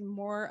goes through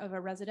more of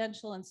a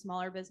residential and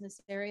smaller business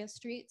area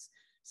streets.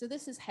 So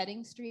this is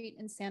Heading Street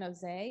in San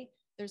Jose.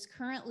 There's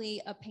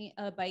currently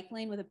a bike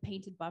lane with a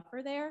painted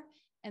buffer there.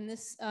 And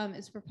this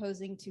is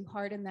proposing to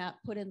harden that,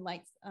 put in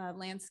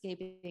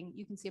landscaping.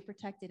 You can see a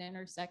protected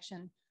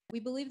intersection. We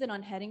believe that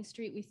on Heading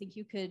Street, we think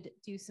you could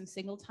do some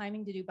signal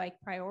timing to do bike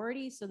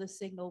priority. So the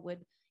signal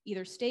would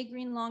either stay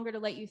green longer to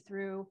let you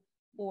through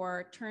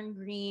or turn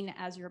green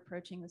as you're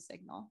approaching the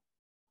signal.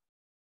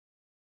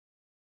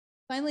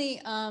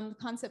 Finally,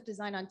 concept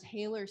design on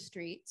Taylor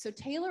Street. So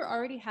Taylor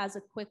already has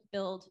a quick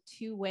build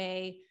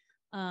two-way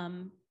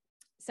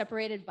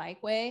separated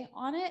bikeway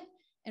on it.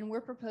 And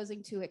we're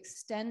proposing to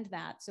extend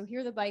that. So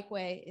here the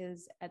bikeway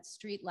is at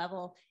street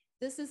level.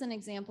 This is an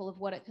example of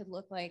what it could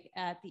look like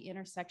at the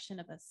intersection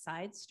of a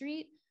side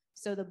street.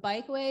 So the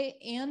bikeway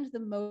and the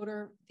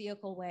motor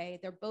vehicle way,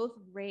 they're both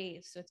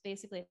raised. So it's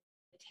basically a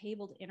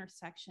tabled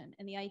intersection.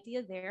 And the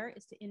idea there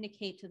is to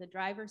indicate to the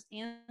drivers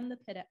and the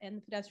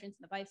pedestrians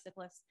and the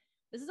bicyclists,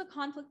 this is a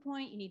conflict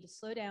point. You need to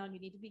slow down. You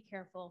need to be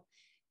careful.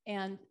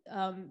 And,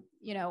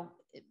 you know,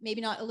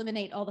 maybe not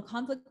eliminate all the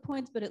conflict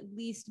points, but at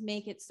least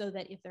make it so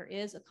that if there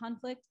is a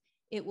conflict,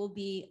 it will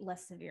be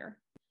less severe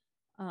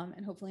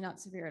and hopefully not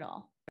severe at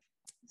all.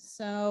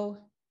 So,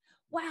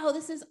 wow,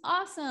 this is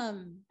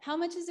awesome. How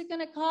much is it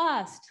going to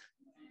cost?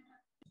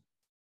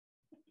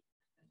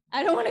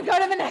 I don't want to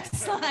go to the next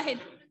slide.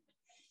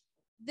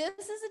 This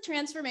is a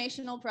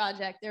transformational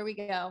project. There we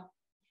go.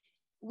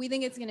 We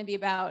think it's going to be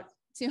about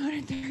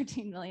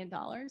 $213 million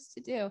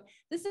to do.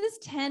 This is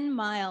 10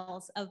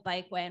 miles of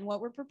bikeway. And what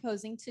we're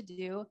proposing to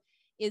do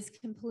is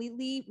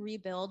completely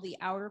rebuild the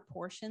outer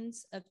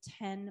portions of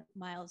 10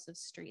 miles of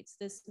streets.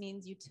 This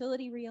means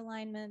utility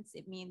realignments.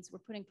 It means we're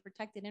putting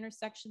protected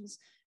intersections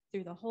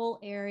through the whole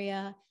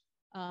area.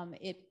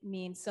 It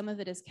means some of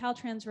it is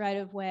Caltrans right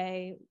of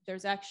way.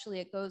 There's actually,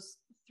 it goes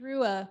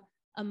through a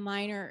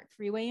minor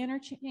freeway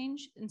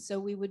interchange. And so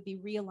we would be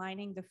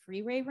realigning the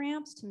freeway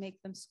ramps to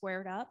make them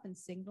squared up and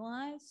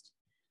signalized.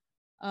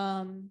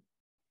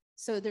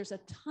 So there's a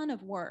ton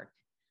of work,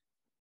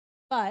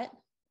 but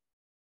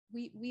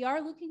we are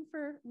looking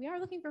for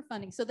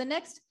funding. So the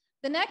next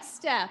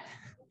step,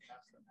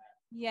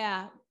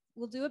 yeah,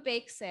 we'll do a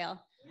bake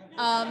sale.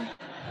 I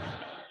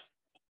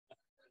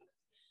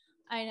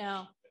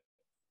know.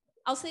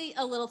 I'll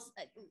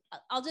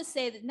just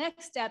say the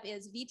next step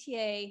is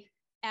VTA.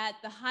 At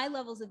the high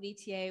levels of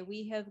VTA,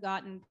 we have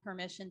gotten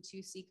permission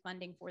to seek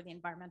funding for the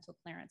environmental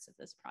clearance of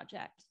this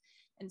project.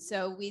 And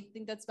so we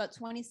think that's about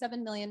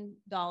 $27 million.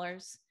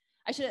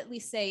 I should at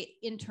least say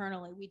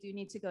internally, we do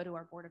need to go to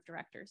our board of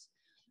directors.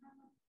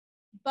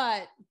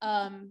 But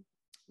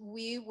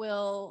we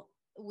will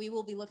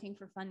be looking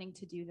for funding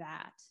to do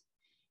that.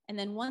 And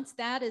then once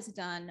that is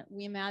done,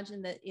 we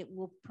imagine that it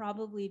will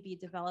probably be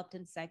developed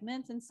in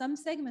segments, and some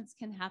segments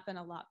can happen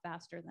a lot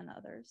faster than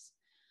others.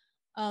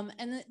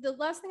 And the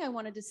last thing I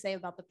wanted to say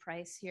about the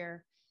price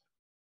here,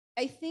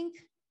 I think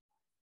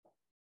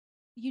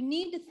you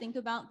need to think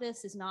about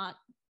this as not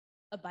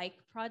a bike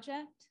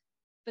project,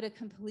 but a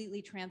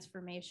completely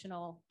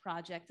transformational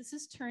project. This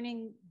is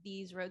turning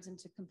these roads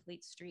into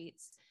complete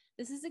streets.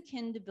 This is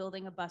akin to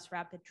building a bus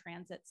rapid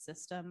transit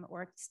system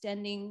or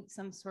extending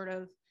some sort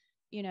of,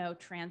 you know,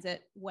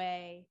 transit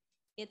way.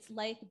 It's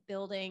like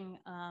building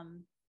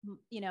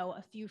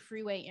a few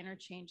freeway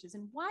interchanges.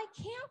 And why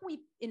can't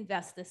we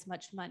invest this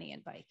much money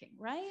in biking,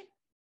 right?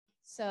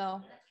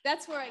 So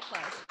that's where I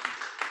close.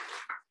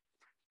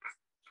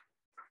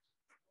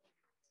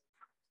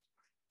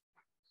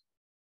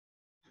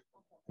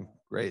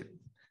 Great.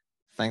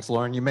 Thanks,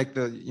 Lauren. You make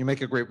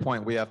a great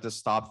point. We have to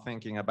stop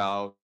thinking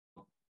about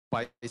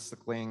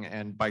bicycling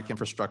and bike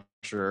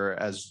infrastructure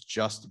as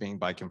just being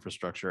bike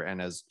infrastructure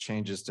and as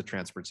changes to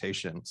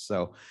transportation.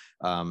 So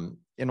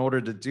in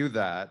order to do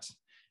that,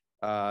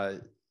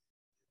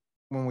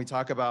 when we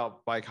talk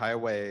about bike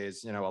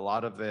highways, a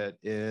lot of it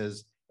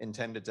is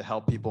intended to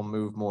help people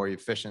move more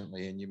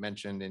efficiently. And you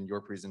mentioned in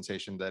your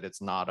presentation that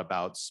it's not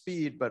about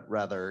speed, but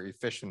rather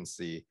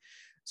efficiency.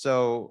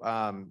 So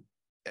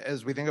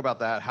as we think about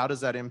that, how does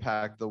that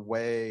impact the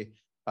way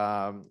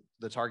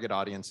the target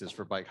audiences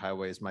for bike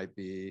highways might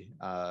be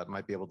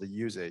able to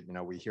use it?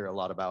 We hear a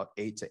lot about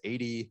 8 to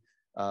 80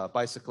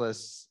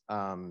 bicyclists,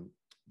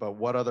 but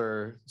what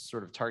other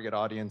sort of target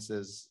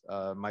audiences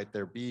might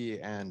there be?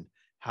 And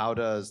how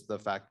does the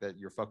fact that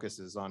your focus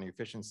is on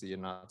efficiency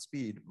and not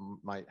speed,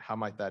 how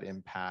might that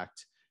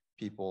impact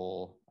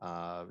people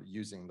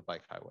using the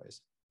bike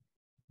highways?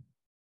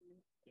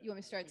 You want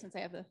me to start since I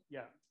have the...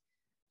 Yeah.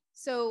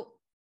 So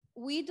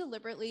we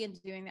deliberately, in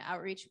doing the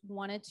outreach,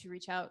 wanted to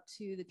reach out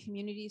to the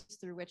communities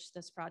through which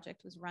this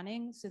project was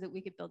running so that we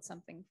could build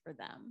something for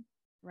them,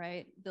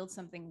 right? Build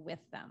something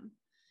with them.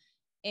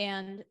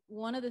 And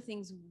one of the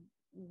things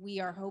we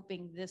are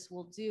hoping this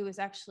will do is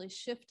actually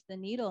shift the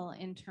needle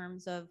in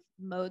terms of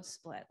mode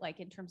split, like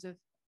in terms of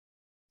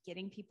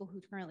getting people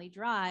who currently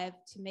drive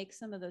to make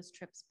some of those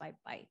trips by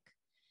bike.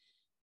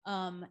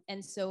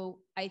 And so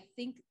I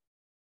think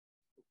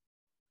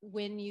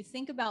when you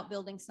think about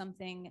building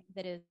something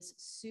that is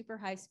super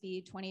high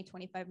speed, 20,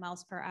 25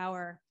 miles per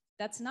hour,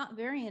 that's not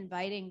very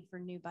inviting for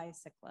new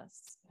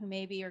bicyclists who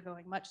maybe are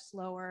going much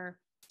slower,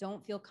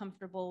 don't feel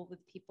comfortable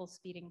with people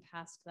speeding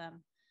past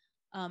them.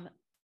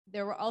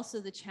 There were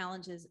also the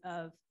challenges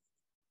of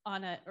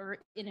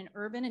in an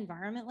urban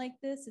environment like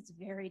this, it's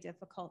very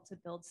difficult to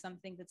build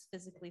something that's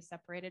physically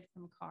separated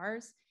from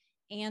cars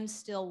and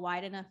still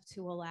wide enough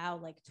to allow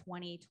like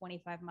 20,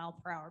 25 mile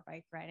per hour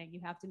bike riding. You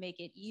have to make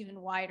it even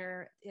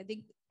wider. I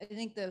think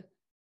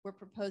we're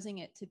proposing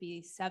it to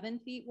be 7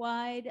 feet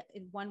wide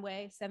in one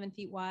way, 7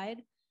 feet wide,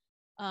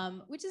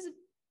 which is,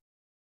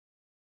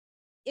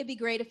 it'd be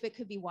great if it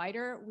could be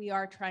wider. We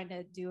are trying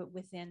to do it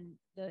within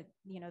the,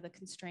 the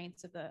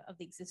constraints of the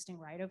existing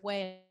right of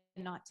way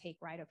and not take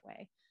right of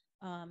way.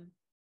 I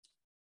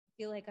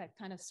feel like I've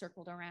kind of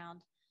circled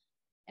around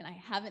and I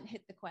haven't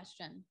hit the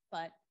question,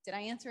 but did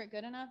I answer it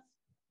good enough?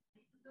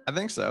 I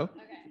think so.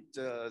 Okay.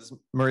 Does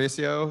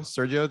Mauricio,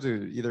 Sergio,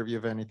 do either of you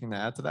have anything to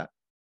add to that?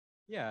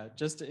 Yeah,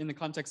 just in the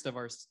context of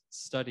our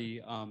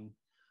study,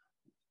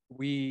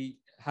 we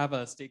have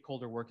a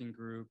stakeholder working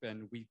group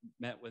and we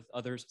met with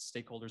other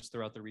stakeholders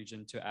throughout the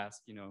region to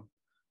ask,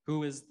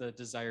 who is the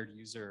desired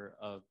user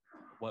of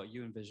what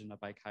you envision a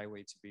bike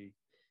highway to be?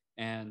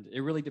 And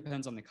it really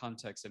depends on the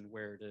context and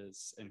where it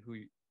is and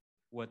who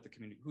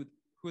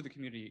the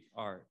community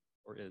are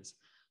or is.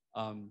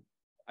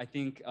 I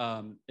think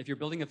if you're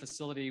building a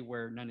facility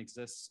where none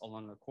exists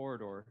along a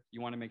corridor,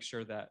 you want to make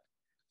sure that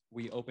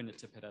we open it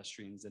to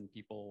pedestrians and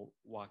people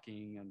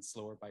walking and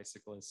slower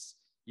bicyclists.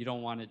 You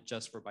don't want it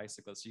just for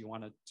bicyclists. You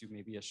want to do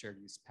maybe a shared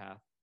use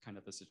path kind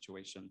of a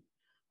situation.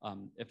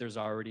 If there's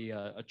already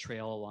a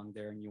trail along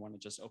there and you want to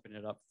just open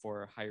it up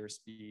for higher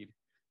speed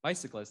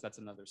bicyclists, that's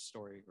another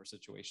story or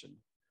situation.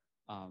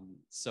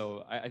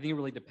 So I think it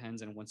really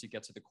depends. And once you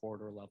get to the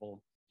corridor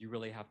level, you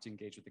really have to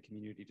engage with the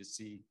community to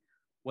see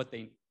what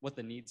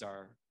the needs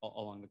are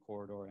along the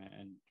corridor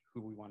and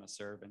who we want to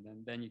serve. And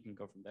then you can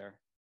go from there.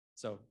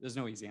 So there's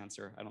no easy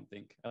answer, I don't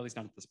think, at least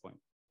not at this point.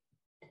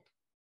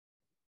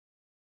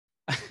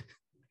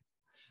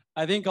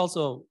 I think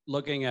also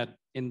looking at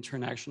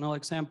international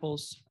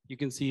examples, you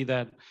can see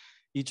that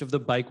each of the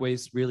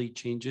bikeways really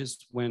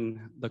changes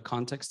when the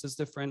context is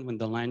different, when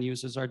the land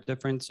uses are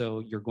different. So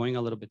you're going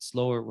a little bit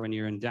slower when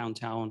you're in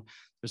downtown,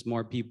 there's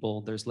more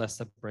people, there's less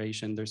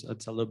separation,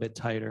 it's a little bit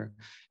tighter.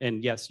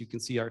 And yes, you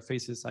can see our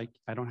faces.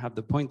 I don't have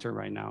the pointer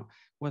right now.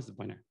 What's the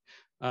pointer?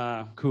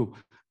 Cool.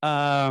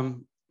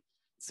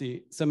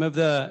 See, some of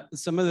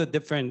the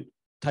different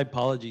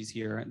typologies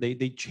here,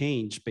 they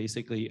change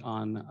basically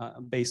on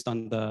based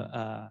on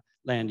the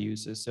land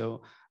uses.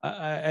 So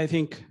I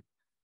think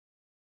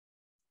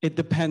it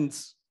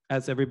depends,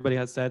 as everybody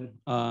has said.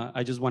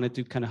 I just wanted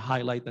to kind of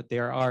highlight that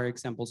there are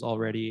examples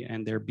already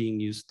and they're being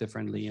used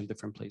differently in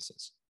different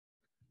places.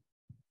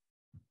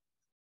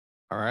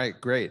 All right,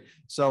 great.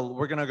 So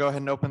we're gonna go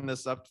ahead and open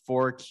this up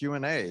for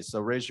Q&A.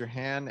 So raise your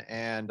hand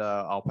and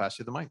I'll pass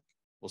you the mic.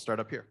 We'll start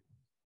up here.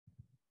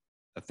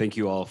 Thank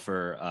you all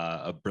for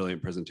a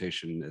brilliant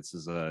presentation. This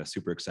is a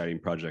super exciting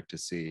project to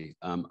see.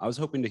 I was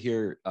hoping to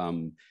hear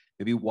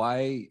maybe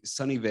why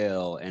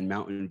Sunnyvale and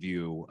Mountain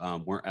View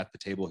weren't at the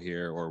table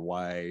here, or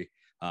why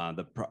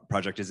the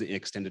project isn't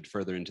extended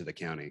further into the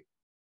county.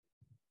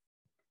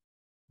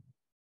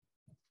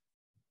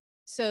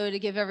 So to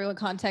give everyone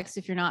context,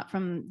 if you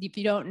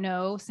don't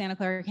know Santa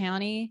Clara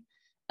County,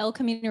 El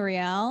Camino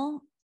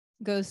Real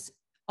goes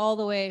all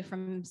the way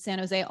from San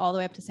Jose all the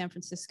way up to San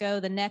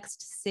Francisco. The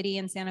next city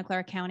in Santa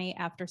Clara County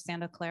after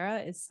Santa Clara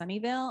is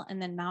Sunnyvale,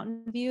 and then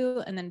Mountain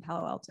View, and then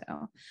Palo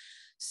Alto.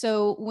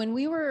 So when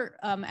we were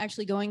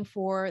actually going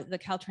for the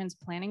Caltrans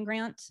planning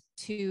grant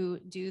to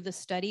do the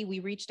study,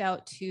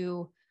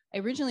 I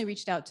originally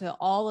reached out to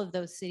all of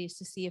those cities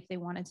to see if they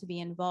wanted to be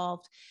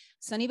involved.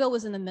 Sunnyvale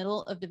was in the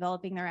middle of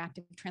developing their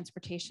active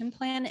transportation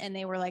plan, and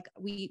they were like,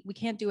 we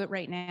can't do it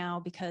right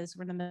now because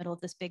we're in the middle of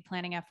this big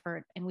planning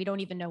effort and we don't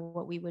even know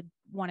what we would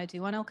want to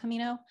do on El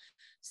Camino.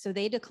 So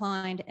they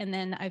declined. And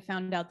then I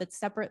found out that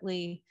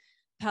separately,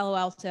 Palo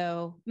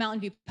Alto,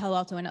 Mountain View, Palo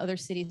Alto, and other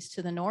cities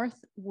to the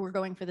north were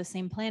going for the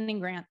same planning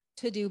grant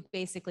to do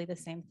basically the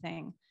same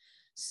thing.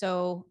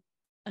 So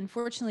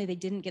unfortunately, they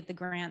didn't get the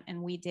grant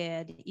and we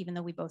did, even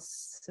though we both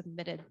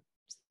submitted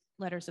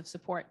letters of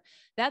support.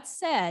 That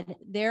said,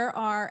 there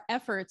are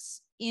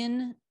efforts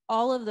in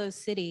all of those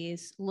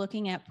cities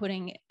looking at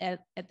putting,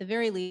 at the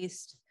very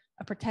least,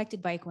 a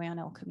protected bikeway on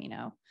El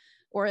Camino,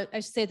 or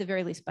I should say at the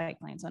very least, bike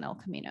lanes on El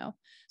Camino.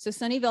 So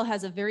Sunnyvale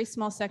has a very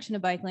small section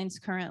of bike lanes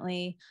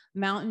currently.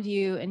 Mountain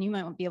View, and you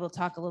might be able to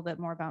talk a little bit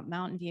more about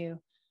Mountain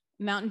View.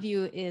 Mountain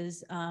View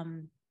is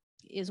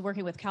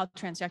working with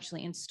Caltrans to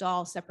actually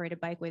install separated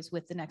bikeways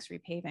with the next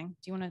repaving.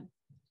 Do you want to?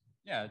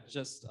 Yeah,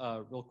 just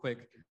real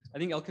quick. I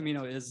think El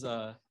Camino is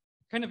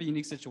kind of a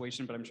unique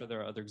situation, but I'm sure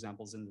there are other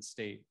examples in the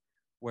state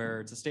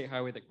where it's a state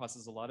highway that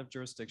crosses a lot of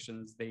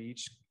jurisdictions. They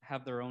each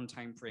have their own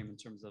time frame in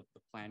terms of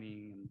the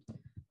planning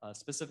and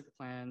specific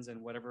plans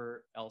and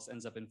whatever else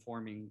ends up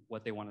informing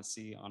what they want to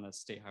see on a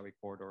state highway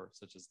corridor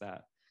such as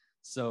that.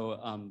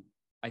 So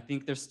I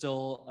think there's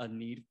still a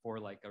need for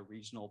like a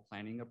regional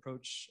planning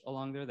approach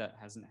along there that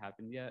hasn't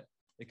happened yet.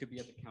 It could be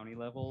at the county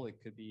level, it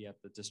could be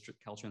at the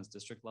Caltrans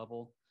district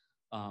level.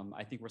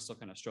 I think we're still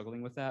kind of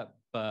struggling with that,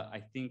 but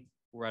I think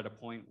we're at a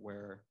point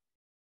where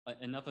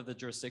enough of the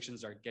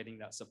jurisdictions are getting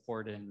that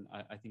support, and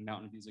I think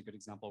Mountain View is a good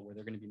example where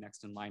they're going to be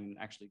next in line and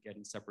actually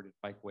getting separated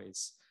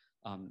bikeways.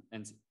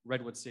 And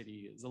Redwood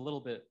City is a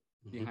little bit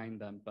behind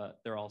them, but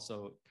they're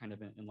also kind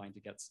of in line to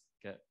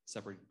get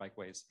separated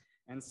bikeways.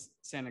 And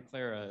Santa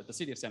Clara, the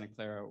city of Santa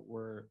Clara,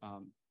 we're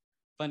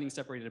funding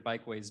separated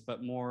bikeways,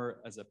 but more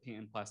as a paint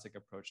and plastic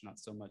approach, not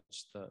so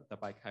much the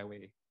bike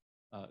highway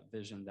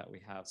vision that we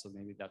have. So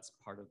maybe that's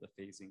part of the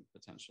phasing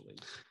potentially.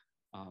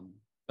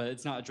 But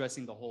it's not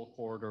addressing the whole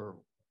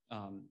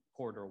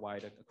corridor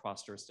wide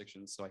across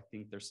jurisdictions. So I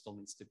think there still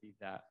needs to be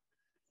that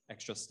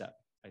extra step,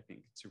 I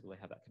think, to really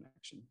have that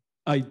connection.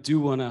 I do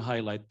want to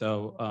highlight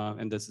though,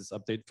 and this is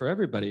update for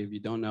everybody, if you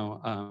don't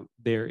know,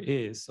 there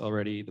is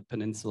already the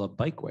Peninsula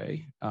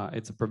Bikeway.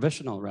 It's a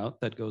provisional route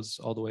that goes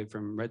all the way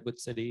from Redwood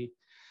City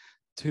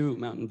to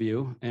Mountain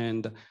View.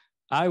 And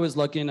I was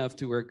lucky enough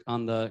to work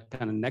on the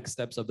kind of next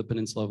steps of the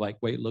Peninsula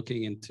Bikeway,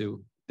 looking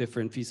into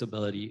different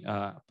feasibility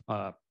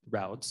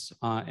routes.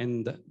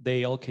 And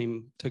they all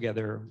came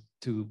together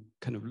to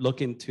kind of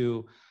look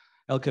into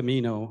El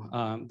Camino.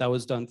 That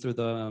was done through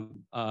the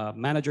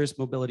Managers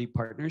Mobility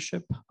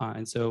Partnership.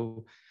 And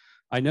so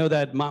I know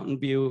that Mountain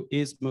View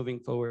is moving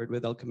forward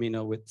with El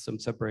Camino with some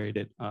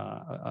separated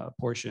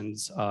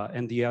portions,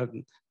 and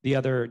the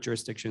other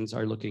jurisdictions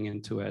are looking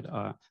into it.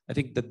 I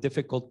think the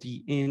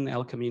difficulty in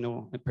El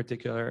Camino in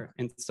particular,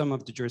 in some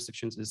of the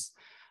jurisdictions, is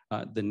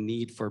the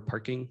need for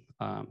parking,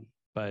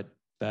 but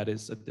that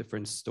is a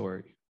different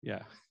story.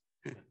 Yeah.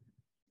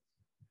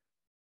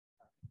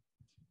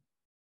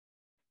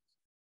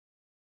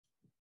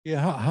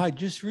 Yeah, hi,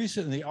 just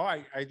recently,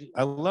 I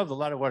loved a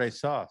lot of what I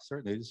saw.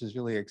 Certainly, this is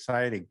really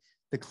exciting.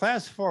 The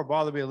class 4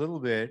 bothered me a little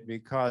bit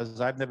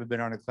because I've never been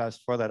on a class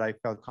 4 that I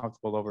felt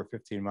comfortable over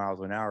 15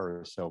 miles an hour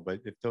or so. But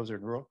if those are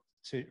rural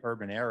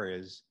urban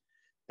areas,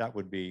 that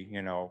would be,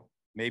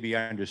 maybe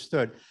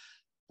understood.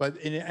 But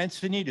in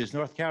Encinitas,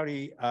 North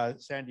County,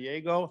 San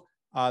Diego,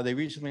 they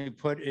recently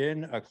put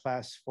in a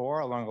class 4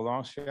 along a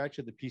long stretch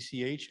of the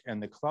PCH,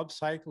 and the club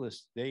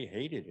cyclists, they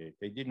hated it.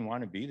 They didn't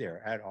want to be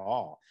there at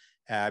all.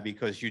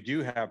 Because you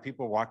do have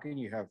people walking,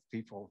 you have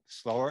people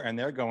slower, and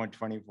they're going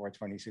 24,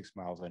 26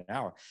 miles an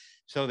hour.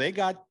 So they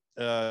got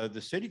the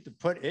city to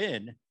put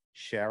in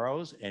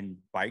sharrows, and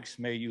bikes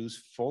may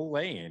use full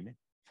lane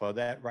for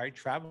that right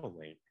travel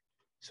lane.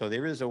 So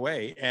there is a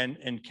way. And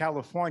in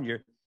California,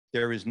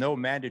 there is no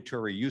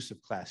mandatory use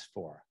of class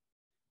 4,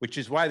 which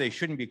is why they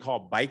shouldn't be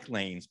called bike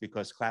lanes,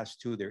 because class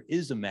 2, there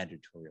is a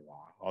mandatory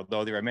law,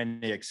 although there are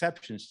many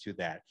exceptions to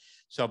that.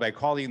 So by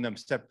calling them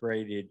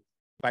separated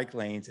bike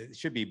lanes, it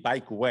should be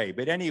bikeway.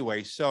 But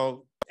anyway,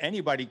 so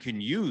anybody can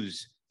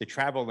use the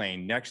travel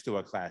lane next to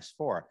a class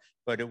 4,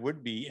 but it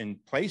would be in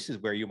places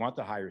where you want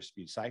the higher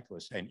speed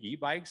cyclists, and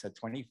e-bikes at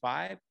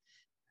 25.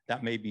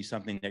 That may be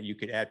something that you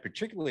could add,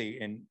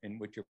 particularly in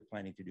what you're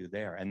planning to do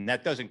there. And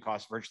that doesn't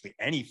cost virtually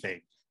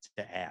anything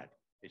to add.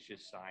 It's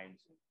just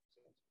signs.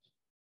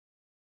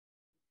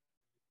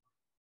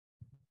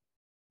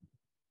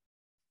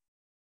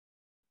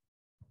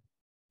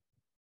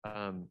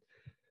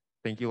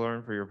 Thank you,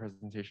 Lauren, for your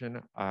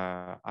presentation.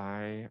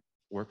 I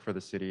work for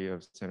the city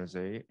of San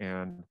Jose,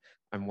 and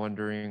I'm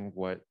wondering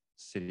what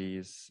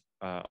cities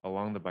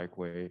along the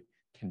bikeway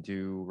can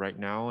do right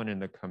now and in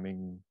the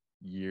coming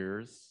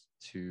years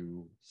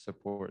to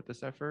support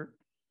this effort.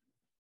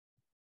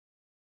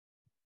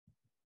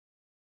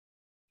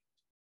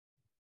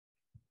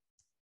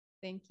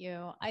 Thank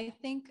you. I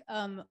think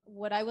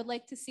what I would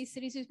like to see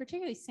cities do,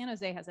 particularly San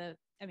Jose has a,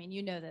 I mean,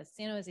 you know this,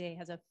 San Jose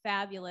has a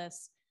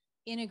fabulous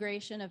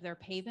integration of their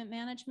pavement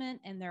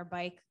management and their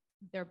bike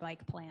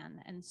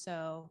plan. And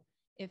so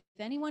if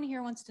anyone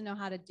here wants to know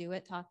how to do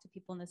it, talk to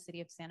people in the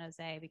city of San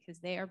Jose, because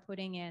they are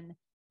putting in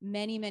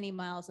many, many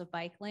miles of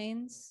bike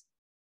lanes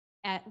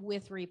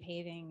with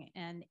repaving.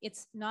 And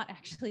it's not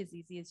actually as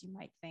easy as you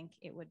might think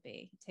it would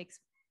be. It takes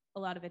a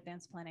lot of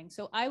advanced planning.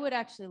 So I would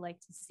actually like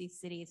to see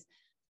cities,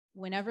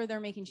 whenever they're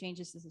making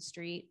changes to the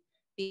street,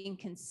 being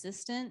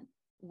consistent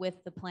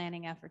with the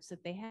planning efforts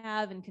that they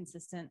have and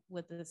consistent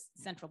with the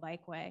central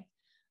bikeway.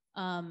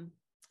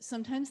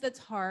 Sometimes that's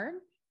hard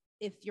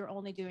if you're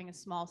only doing a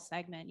small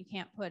segment. You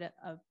can't put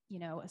a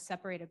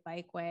separated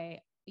bikeway.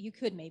 You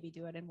could maybe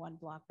do it in one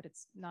block, but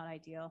it's not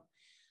ideal.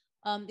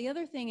 The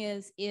other thing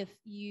is, if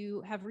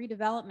you have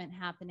redevelopment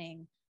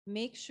happening,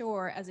 make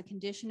sure as a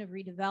condition of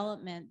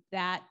redevelopment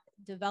that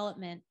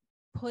development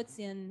puts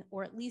in,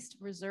 or at least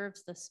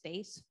reserves the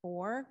space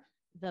for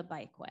the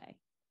bikeway.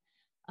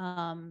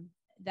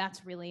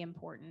 That's really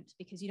important,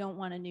 because you don't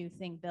want a new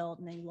thing built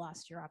and then you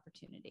lost your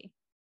opportunity.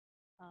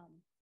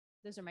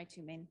 Those are my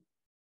two main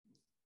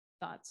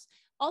thoughts.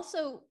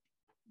 Also,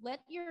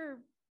 let your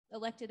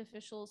elected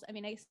officials, I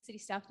mean, I guess city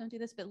staff don't do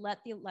this, but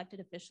let the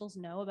elected officials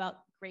know about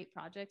great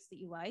projects that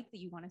you like, that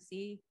you want to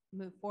see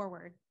move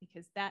forward,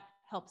 because that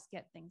helps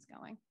get things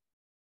going.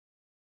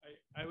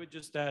 I would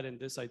just add, and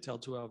this I tell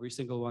to every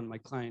single one of my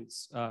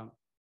clients,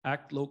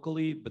 act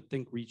locally, but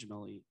think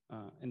regionally.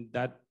 And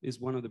that is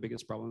one of the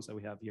biggest problems that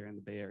we have here in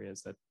the Bay Area,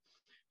 is that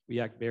we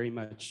act very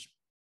much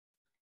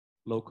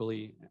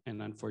locally,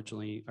 and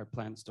unfortunately our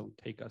plans don't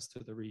take us to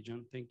the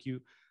region. Thank you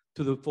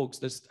to the folks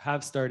that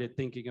have started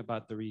thinking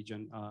about the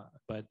region.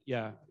 But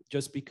yeah,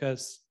 just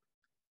because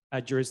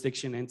a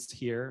jurisdiction ends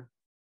here,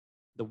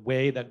 the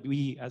way that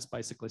we as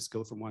bicyclists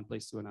go from one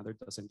place to another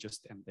doesn't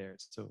just end there.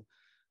 So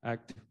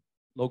act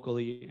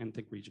locally and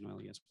think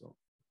regionally as well.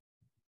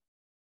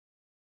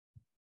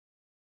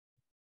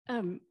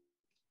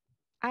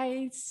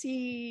 I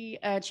see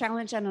a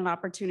challenge and an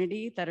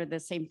opportunity that are the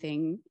same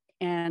thing.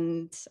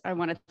 And I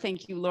want to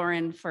thank you,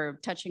 Lauren, for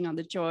touching on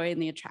the joy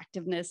and the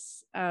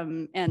attractiveness.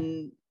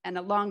 And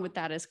along with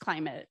that is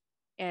climate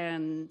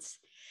and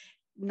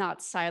not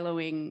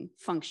siloing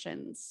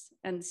functions.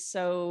 And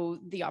so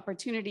the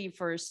opportunity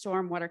for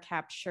stormwater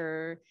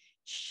capture,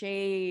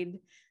 shade,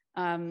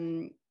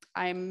 I'm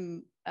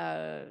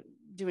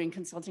doing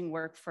consulting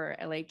work for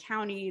LA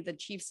County. The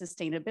Chief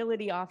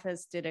Sustainability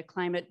Office did a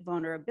climate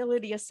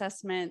vulnerability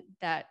assessment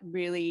that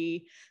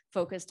really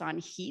focused on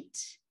heat.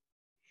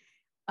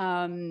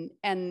 And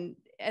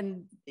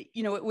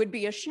you know, it would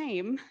be a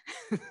shame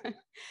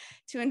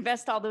to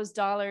invest all those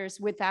dollars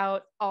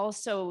without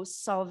also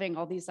solving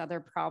all these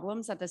other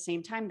problems at the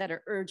same time that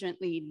are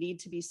urgently need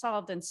to be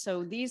solved. And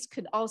so these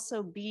could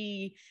also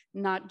be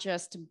not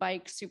just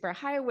bike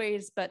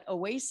superhighways, but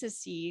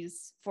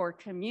oases for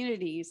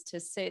communities to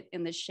sit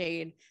in the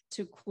shade,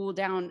 to cool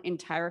down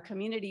entire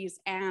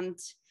communities, and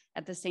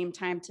at the same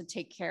time to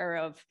take care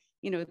of,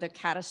 you know, the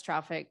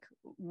catastrophic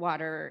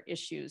water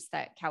issues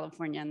that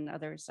California and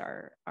others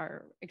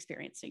are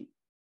experiencing.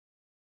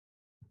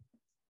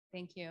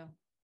 Thank you.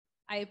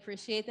 I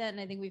appreciate that. And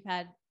I think we've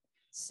had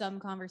some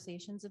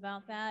conversations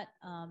about that.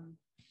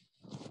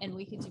 And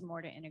we could do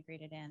more to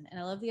integrate it in. And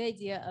I love the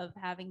idea of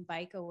having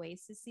bike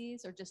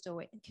oases, or just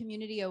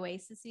community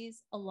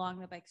oases along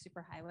the bike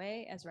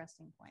superhighway as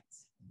resting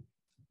points.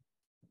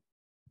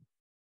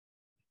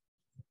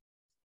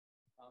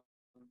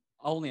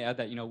 I'll only add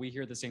that, you know, we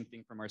hear the same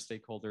thing from our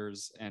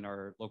stakeholders and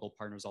our local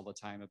partners all the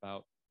time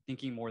about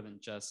thinking more than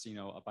just, you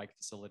know, a bike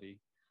facility.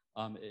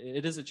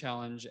 It is a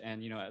challenge,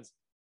 and, you know, as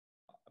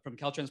from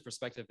Caltrans'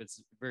 perspective,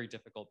 it's very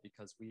difficult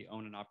because we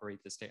own and operate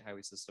the state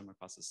highway system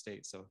across the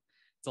state. So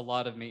it's a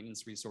lot of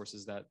maintenance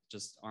resources that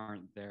just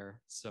aren't there.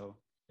 So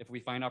if we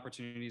find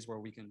opportunities where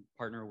we can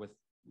partner with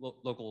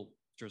local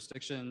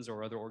jurisdictions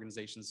or other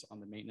organizations on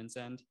the maintenance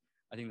end,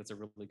 I think that's a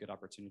really good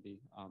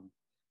opportunity.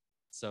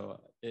 So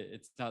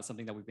it's not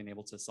something that we've been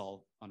able to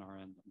solve on our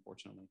end,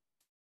 unfortunately.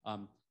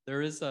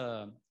 There is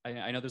I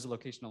know there's a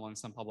location along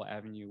San Pablo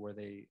Avenue where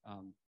they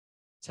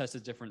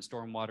tested different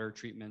stormwater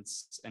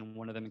treatments, and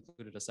one of them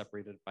included a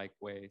separated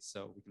bikeway.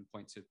 So we can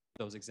point to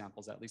those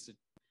examples, at least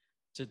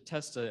to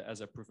test it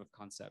as a proof of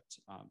concept.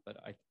 But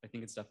I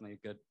think it's definitely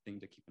a good thing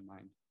to keep in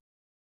mind.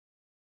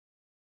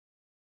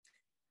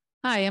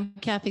 Hi, I'm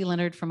Kathy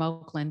Leonard from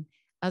Oakland.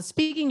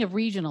 Speaking of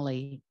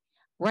regionally,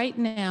 right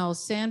now,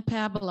 San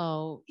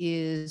Pablo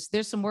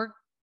there's some work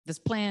that's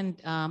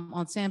planned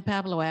on San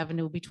Pablo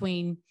Avenue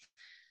between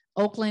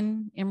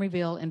Oakland,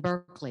 Emeryville, and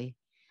Berkeley.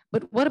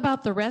 But what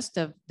about the rest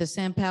of the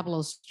San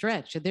Pablo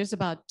stretch? There's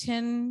about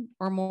 10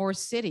 or more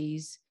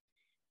cities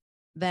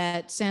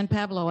that San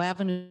Pablo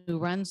Avenue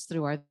runs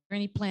through. Are there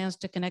any plans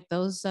to connect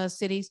those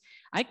cities?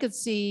 I could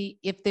see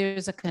if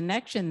there's a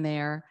connection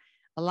there,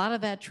 a lot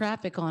of that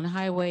traffic on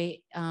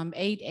Highway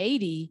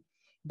 880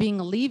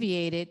 being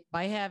alleviated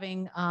by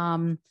having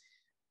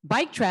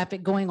bike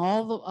traffic going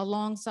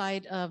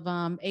alongside of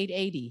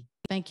 880.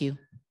 Thank you.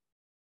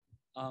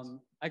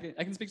 I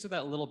can speak to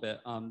that a little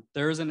bit.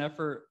 There is an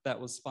effort that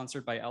was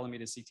sponsored by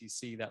Alameda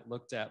CTC that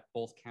looked at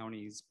both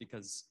counties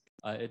because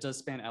it does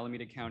span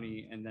Alameda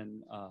County and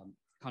then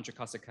Contra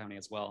Costa County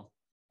as well.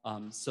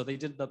 So they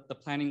did the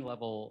planning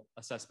level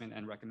assessment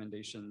and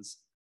recommendations.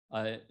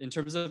 In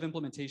terms of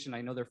implementation,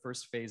 I know their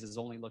first phase is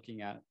only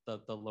looking at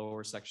the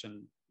lower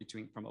section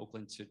from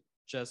Oakland to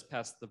just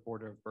past the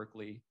border of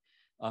Berkeley,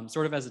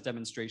 sort of as a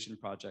demonstration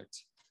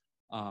project.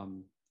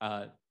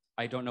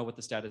 I don't know what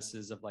the status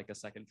is of like a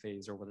second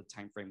phase or what the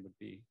time frame would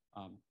be.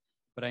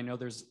 But I know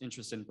there's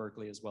interest in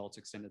Berkeley as well to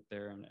extend it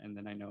there. And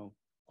then I know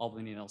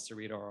Albany and El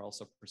Cerrito are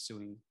also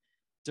pursuing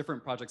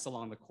different projects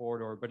along the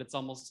corridor, but it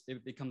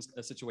becomes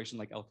a situation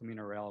like El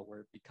Camino Real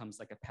where it becomes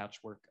like a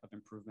patchwork of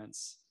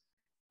improvements.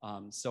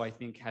 So I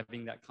think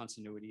having that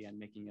continuity and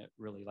making it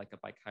really like a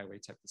bike highway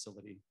type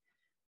facility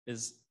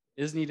is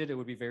needed. It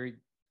would be very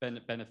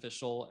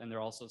beneficial. And there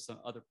are also some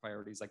other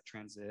priorities like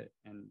transit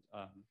and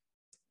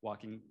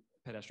walking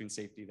pedestrian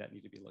safety that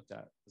need to be looked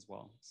at as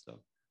well. So.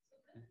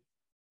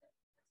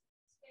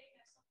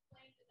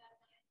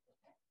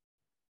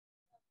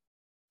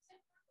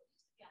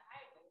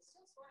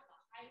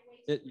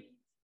 So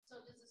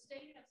does the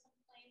state have some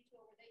claim to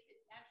where they could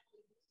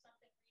actually do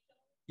something regionally?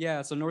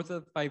 Yeah, so north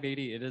of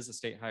 580, it is a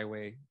state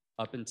highway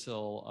up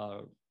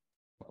until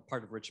a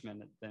part of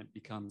Richmond, then it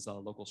becomes a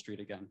local street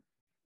again.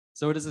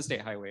 So it is a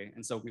state highway.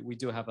 And so we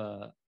do have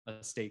a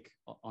stake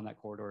on that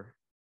corridor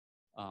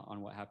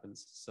on what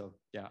happens. So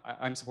yeah,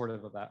 I'm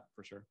supportive of that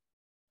for sure.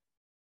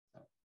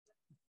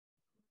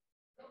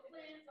 No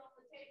plans on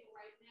the table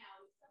right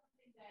now. Is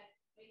something that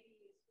maybe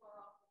is far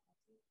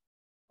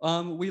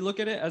off? We look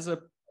at it as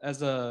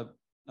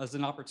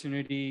an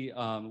opportunity.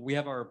 We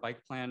have our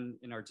bike plan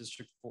in our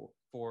district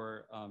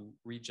for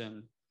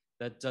region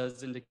that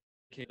does indicate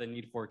the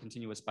need for a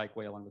continuous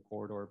bikeway along the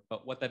corridor.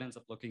 But what that ends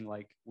up looking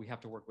like, we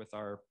have to work with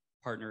our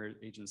partner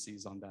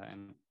agencies on that,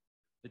 and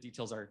the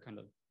details are kind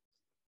of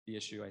the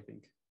issue, I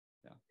think.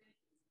 Yeah.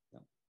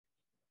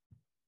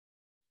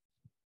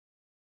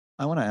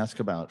 I want to ask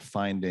about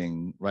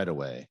finding right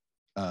away,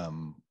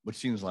 which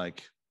seems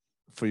like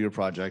for your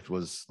project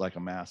was like a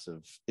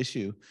massive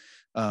issue.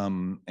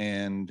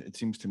 And it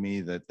seems to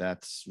me that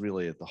that's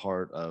really at the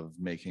heart of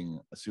making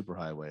a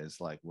superhighway is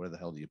like, where the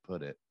hell do you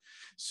put it?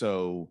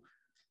 So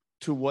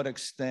to what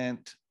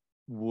extent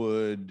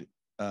would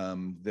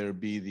there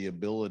be the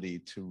ability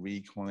to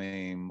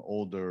reclaim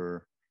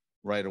older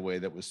right-of-way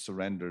that was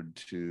surrendered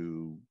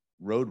to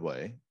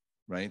roadway,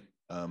 right?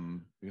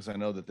 Because I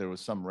know that there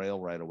was some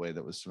rail right-of-way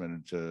that was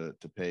surrendered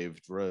to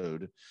paved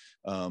road.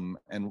 And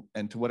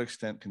to what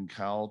extent can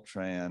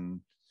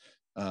Caltrans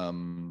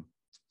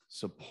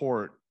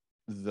support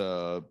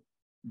the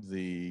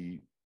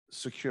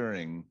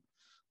securing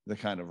the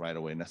kind of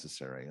right-of-way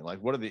necessary?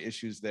 Like, what are the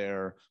issues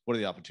there? What are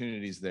the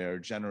opportunities there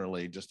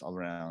generally just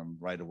around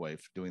right-of-way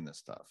for doing this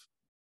stuff?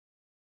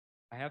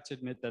 I have to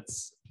admit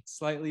that's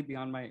slightly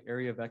beyond my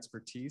area of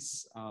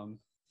expertise.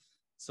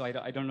 So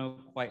I don't know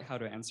quite how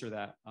to answer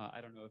that.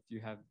 I don't know if you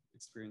have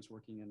experience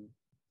working in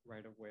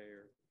right-of-way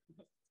or.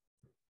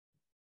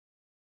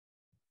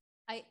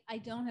 I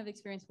don't have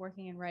experience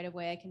working in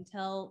right-of-way. I can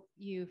tell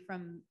you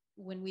from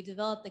when we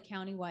developed the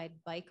countywide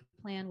bike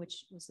plan,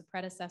 which was the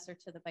predecessor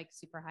to the bike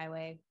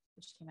superhighway,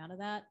 which came out of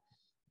that,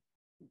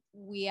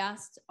 we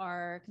asked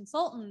our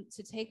consultant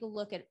to take a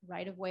look at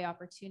right-of-way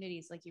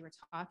opportunities like you were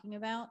talking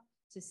about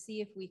to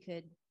see if we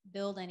could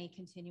build any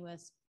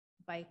continuous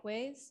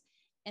bikeways.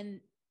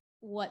 And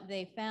what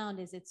they found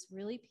is it's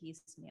really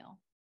piecemeal.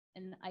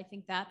 And I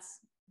think that's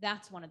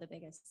one of the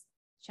biggest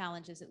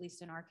challenges, at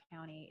least in our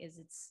county, is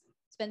it's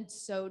been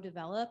so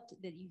developed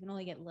that you can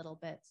only get little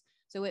bits.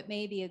 So it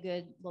may be a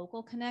good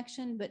local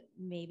connection, but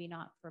maybe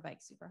not for bike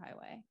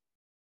superhighway.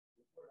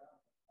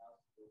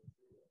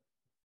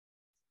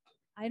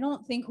 I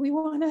don't think we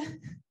want to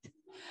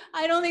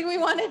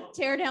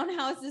tear down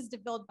houses to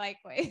build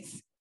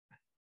bikeways.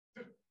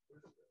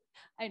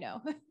 I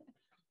know.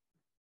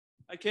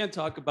 I can't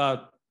talk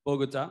about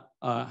Bogota,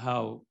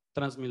 how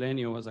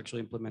Transmilenio was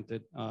actually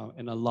implemented,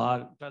 and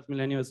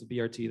Transmilenio is the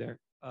BRT there.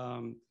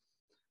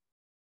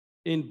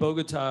 In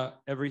Bogota,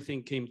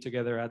 everything came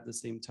together at the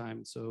same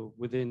time. So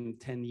within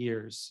 10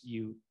 years,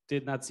 you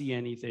did not see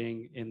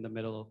anything in the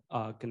middle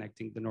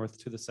connecting the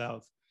north to the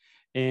south.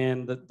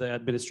 And the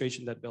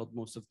administration that built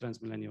most of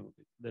Transmilenio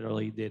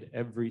literally did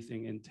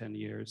everything in 10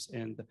 years.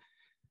 And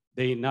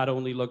they not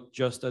only looked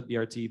just at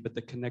BRT, but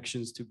the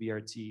connections to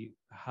BRT,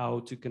 how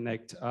to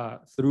connect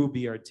through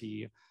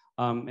BRT.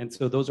 And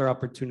so those are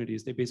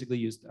opportunities. They basically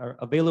used our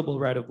available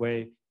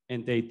right-of-way,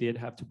 and they did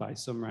have to buy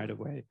some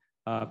right-of-way.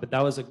 But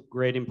that was a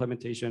great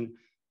implementation.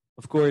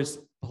 Of course,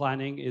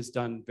 planning is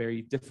done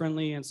very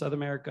differently in South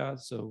America.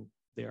 So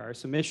there are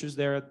some issues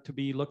there to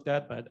be looked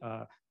at, but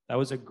that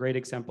was a great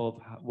example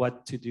of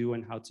what to do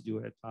and how to do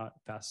it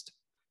fast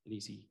and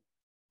easy.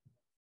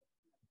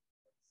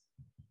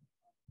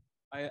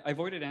 I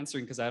avoided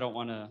answering because I don't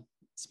want to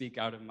speak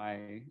out of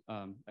my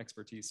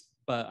expertise,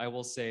 but I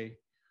will say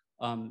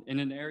in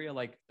an area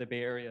like the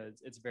Bay Area,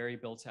 it's very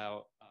built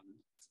out,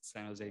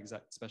 San Jose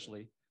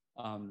especially.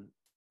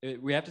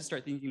 We have to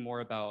start thinking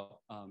more about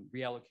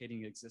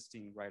reallocating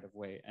existing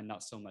right-of-way and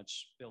not so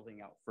much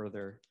building out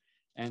further.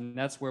 And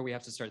that's where we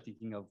have to start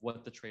thinking of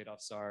what the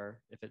trade-offs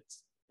are,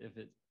 if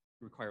it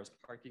requires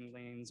parking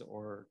lanes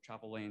or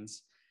travel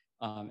lanes,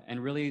 and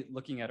really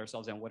looking at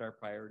ourselves and what our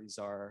priorities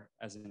are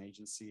as an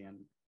agency and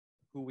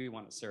who we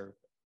want to serve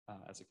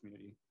as a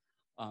community.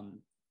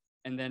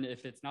 And then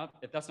if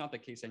that's not the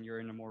case and you're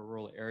in a more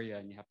rural area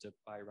and you have to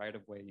buy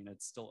right-of-way, you know,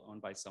 it's still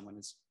owned by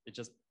someone, it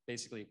just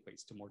basically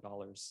equates to more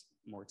dollars,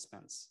 more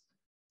expense.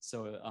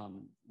 So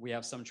we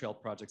have some trail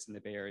projects in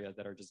the Bay Area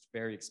that are just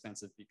very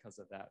expensive because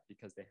of that,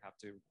 because they have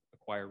to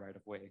acquire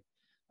right-of-way.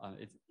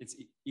 It's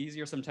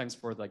easier sometimes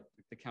for like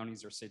the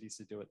counties or cities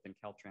to do it than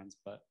Caltrans,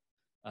 but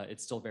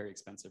it's still very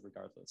expensive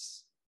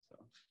regardless.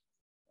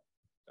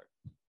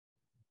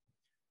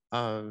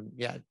 So.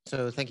 Yeah,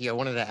 so thank you. I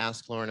wanted to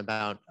ask Lauren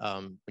about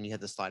when you had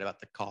the slide about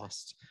the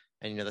cost,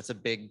 and you know that's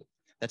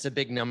a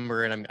big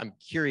number, and I'm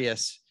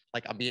curious.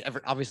 Like,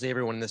 obviously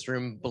everyone in this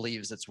room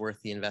believes it's worth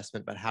the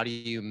investment, but how do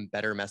you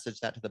better message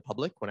that to the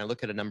public? When I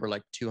look at a number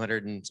like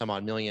 200 and some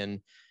odd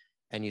million,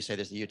 and you say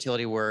there's the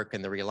utility work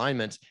and the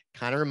realignments,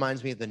 kind of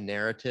reminds me of the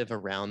narrative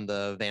around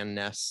the Van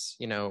Ness,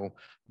 you know,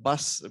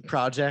 bus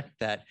project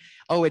that,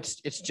 oh,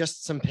 it's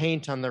just some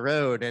paint on the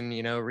road and,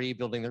 you know,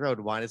 rebuilding the road.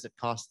 Why does it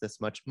cost this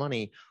much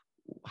money?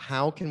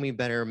 How can we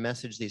better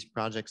message these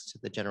projects to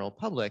the general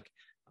public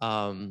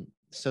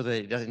so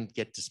that it doesn't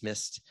get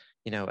dismissed,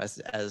 you know,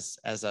 as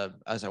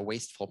a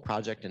wasteful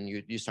project, and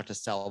you start to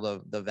sell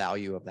the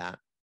value of that?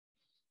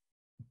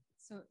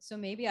 So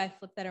maybe I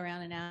flip that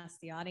around and ask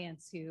the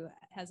audience, who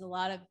has a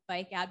lot of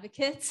bike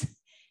advocates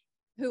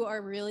who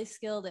are really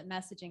skilled at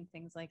messaging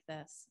things like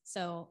this.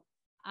 So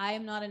I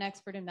am not an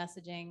expert in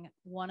messaging.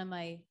 One of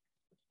my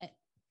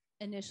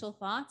initial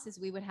thoughts is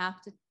we would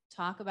have to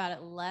talk about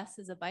it less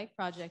as a bike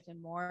project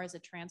and more as a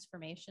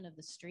transformation of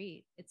the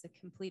street. It's a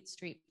complete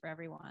street for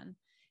everyone.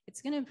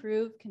 It's going to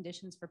improve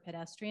conditions for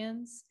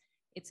pedestrians.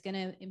 It's going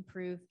to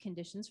improve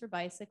conditions for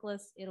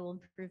bicyclists. It'll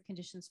improve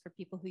conditions for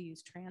people who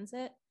use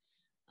transit.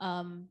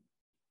 And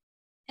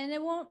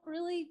it won't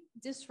really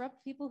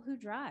disrupt people who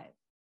drive.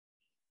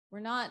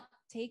 We're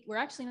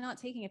actually not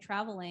taking a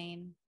travel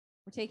lane.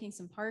 We're taking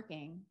some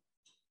parking,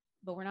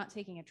 but we're not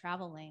taking a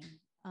travel lane,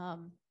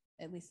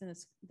 at least in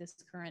this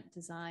current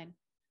design.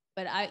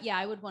 But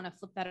I would want to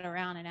flip that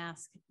around and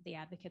ask the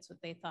advocates what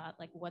they thought,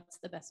 like what's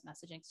the best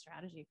messaging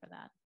strategy for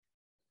that?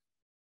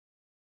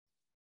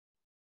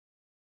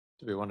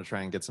 Do we want to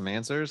try and get some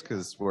answers?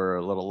 Because we're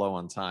a little low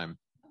on time.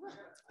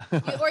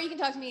 Or you can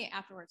talk to me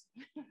afterwards.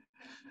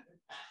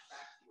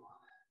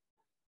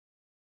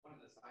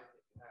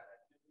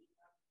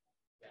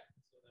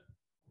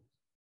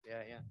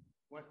 Yeah.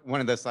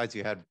 One of the slides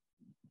you had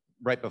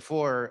right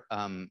before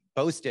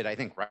boasted, I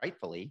think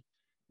rightfully,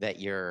 that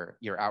your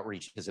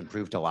outreach has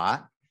improved a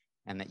lot,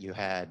 and that you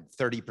had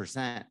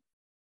 30%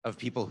 of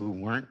people who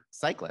weren't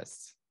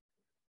cyclists,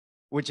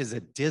 which is a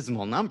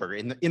dismal number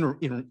in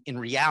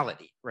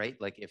reality, right?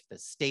 Like, if the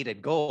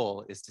stated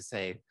goal is to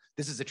say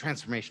this is a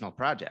transformational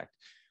project,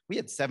 we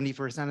had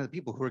 70% of the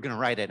people who were going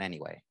to ride it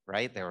anyway,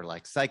 right? They were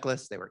like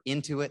cyclists, they were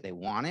into it, they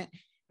want it,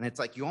 and it's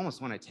like you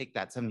almost want to take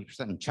that 70%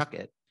 and chuck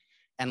it,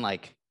 and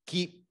like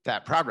keep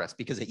that progress,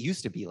 because it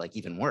used to be like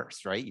even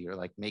worse, right? You're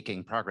like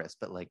making progress,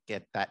 but like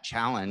get that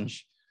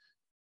challenge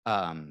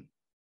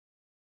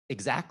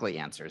exactly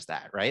answers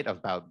that, right?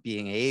 About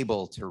being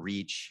able to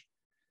reach,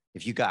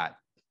 if you got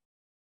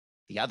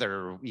the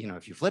other, you know,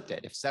 if you flipped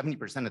it, if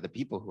 70% of the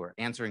people who are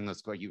answering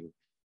those, you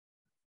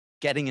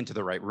getting into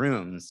the right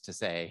rooms to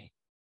say,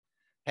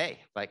 hey,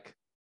 like,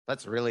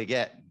 let's really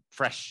get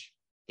fresh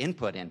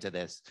input into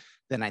this,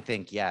 then I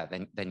think, yeah,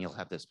 then you'll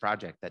have this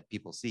project that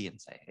people see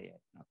and say, hey,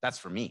 that's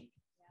for me.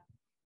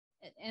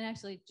 Yeah. And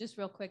actually, just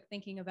real quick,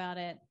 thinking about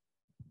it,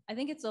 I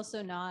think it's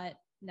also not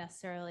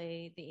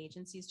necessarily the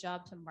agency's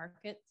job to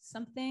market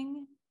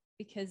something,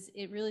 because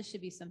it really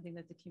should be something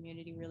that the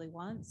community really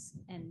wants,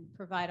 and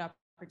provide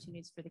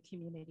opportunities for the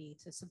community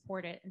to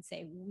support it and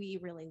say, we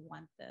really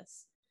want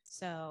this.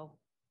 So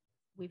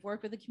we've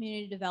worked with the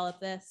community to develop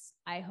this.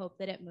 I hope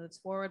that it moves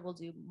forward. We'll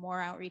do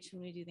more outreach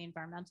when we do the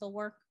environmental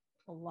work,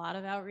 a lot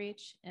of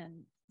outreach,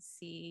 and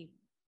see,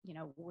 you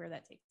know, where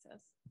that takes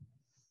us.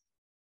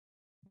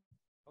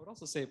 I would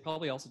also say it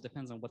probably also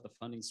depends on what the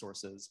funding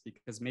source is,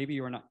 because maybe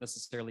you're not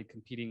necessarily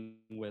competing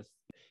with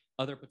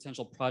other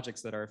potential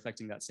projects that are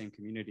affecting that same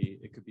community.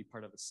 It could be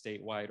part of a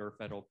statewide or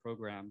federal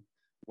program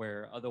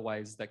where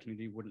otherwise that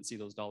community wouldn't see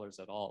those dollars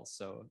at all.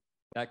 So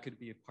that could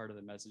be a part of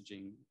the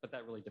messaging, but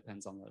that really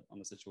depends on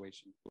the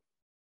situation.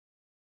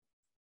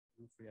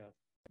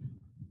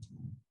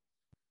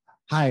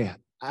 Hi,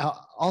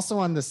 also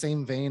on the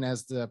same vein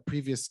as the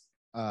previous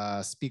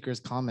speaker's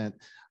comment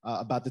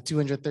about the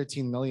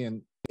 213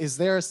 million. Is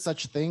there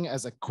such thing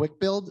as a quick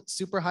build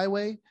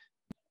superhighway?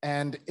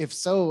 And if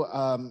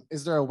so,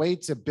 is there a way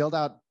to build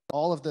out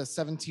all of the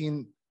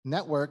 17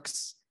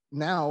 networks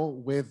now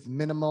with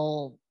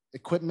minimal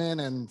equipment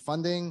and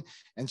funding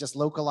and just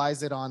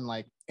localize it on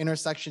like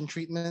intersection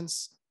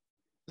treatments?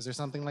 Is there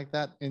something like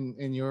that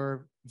in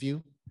your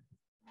view?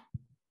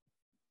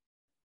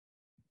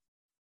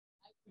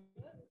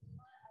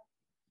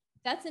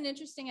 That's an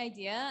interesting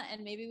idea,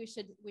 and maybe we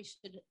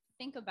should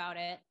think about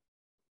it.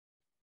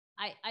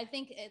 I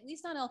think at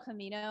least on El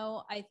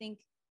Camino, I think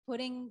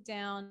putting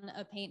down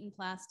a paint and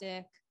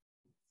plastic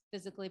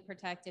physically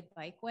protected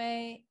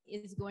bikeway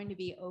is going to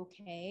be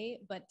okay,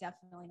 but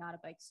definitely not a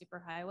bike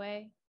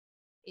superhighway.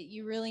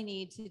 You really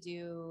need to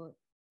do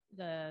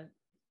the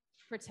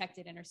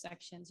protected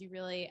intersections. You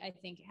really, I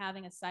think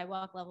having a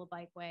sidewalk level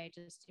bikeway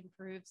just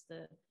improves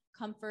the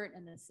comfort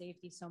and the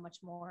safety so much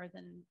more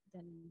than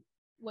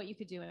what you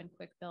could do in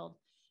quick build.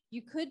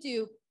 You could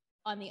do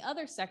on the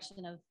other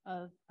section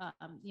of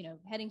you know,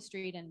 Heading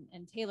Street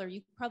and Taylor,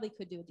 you probably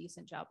could do a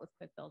decent job with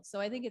quick build. So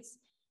I think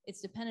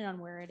it's dependent on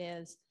where it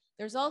is.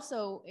 There's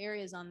also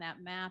areas on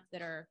that map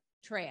that are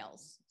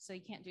trails, so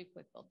you can't do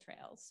quick build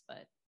trails,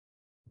 but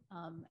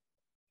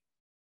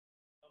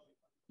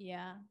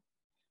yeah.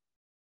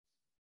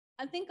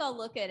 I think I'll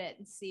look at it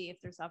and see if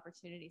there's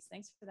opportunities.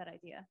 Thanks for that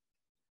idea.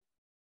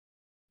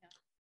 Yeah.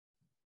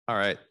 All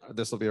right,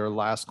 this will be our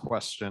last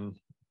question.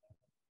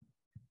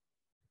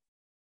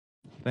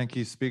 Thank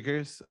you,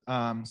 speakers.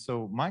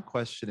 So my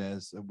question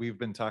is, we've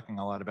been talking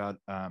a lot about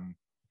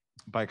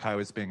bike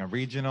highways being a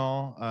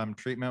regional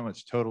treatment,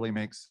 which totally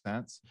makes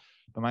sense.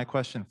 But my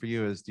question for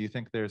you is, do you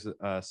think there's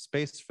a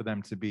space for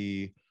them to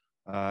be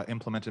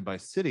implemented by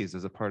cities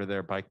as a part of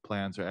their bike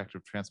plans or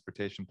active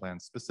transportation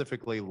plans,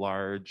 specifically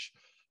large,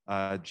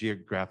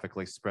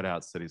 geographically spread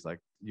out cities like,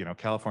 you know,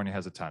 California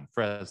has a ton,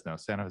 Fresno,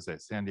 San Jose,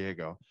 San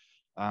Diego.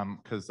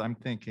 Because I'm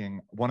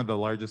thinking one of the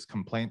largest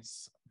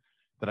complaints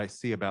that I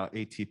see about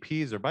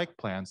ATPs or bike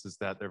plans is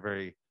that they're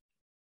very,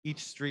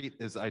 each street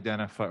is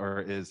identified or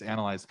is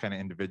analyzed kind of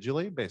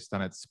individually based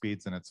on its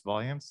speeds and its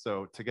volumes.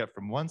 So to get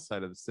from one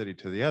side of the city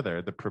to the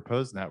other, the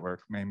proposed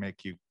network may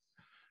make you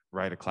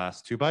ride a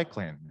class 2 bike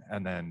lane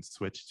and then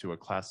switch to a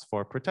class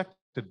 4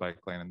 protected bike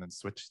lane and then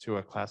switch to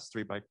a class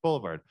 3 bike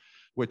boulevard,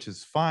 which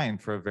is fine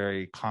for a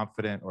very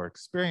confident or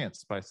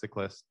experienced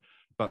bicyclist.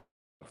 But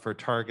for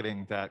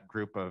targeting that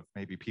group of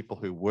maybe people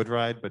who would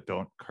ride but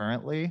don't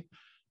currently,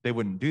 they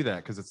wouldn't do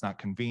that because it's not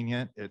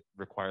convenient. It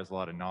requires a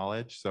lot of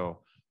knowledge. So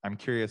I'm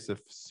curious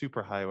if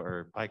superhighway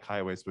or bike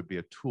highways would be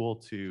a tool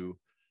to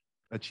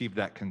achieve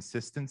that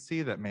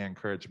consistency that may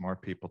encourage more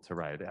people to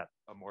ride at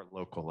a more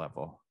local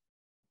level.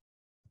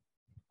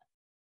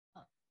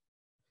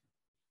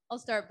 I'll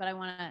start, but I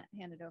want to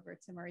hand it over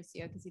to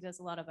Mauricio because he does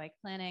a lot of bike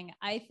planning.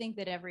 I think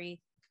that every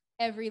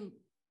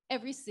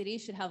city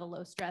should have a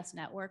low stress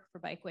network for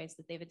bikeways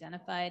that they've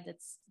identified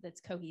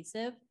that's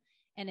cohesive.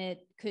 And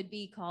it could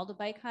be called a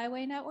bike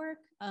highway network.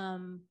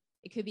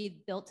 It could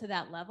be built to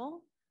that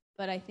level.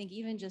 But I think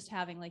even just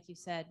having, like you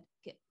said,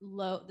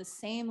 the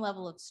same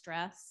level of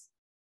stress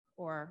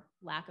or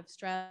lack of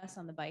stress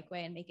on the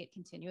bikeway and make it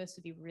continuous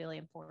would be really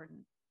important.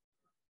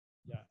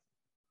 Yeah,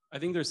 I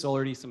think there's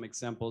already some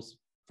examples.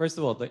 First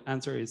of all, the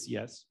answer is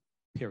yes,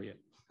 period.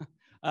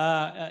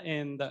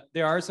 And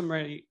there are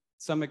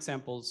some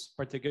examples,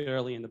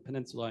 particularly in the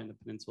peninsula, and the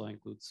peninsula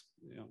includes,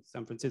 you know,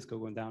 San Francisco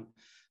going down.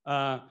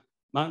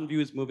 Mountain View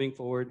is moving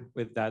forward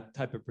with that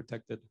type of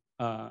protected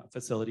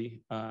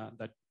facility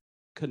that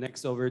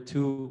connects over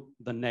to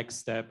the next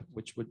step,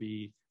 which would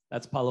be,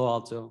 that's Palo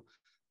Alto.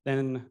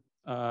 Then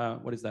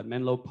what is that,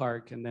 Menlo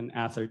Park, and then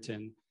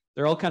Atherton.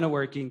 They're all kind of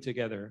working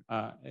together.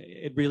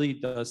 It really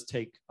does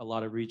take a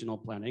lot of regional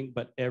planning,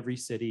 but every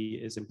city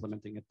is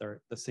implementing it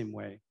the same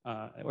way,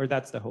 or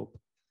that's the hope.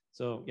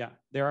 So yeah,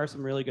 there are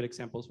some really good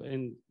examples,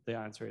 and the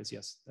answer is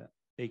yes, that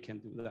they can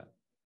do that.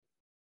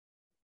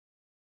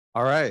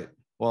 All right.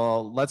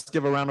 Well, let's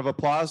give a round of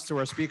applause to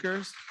our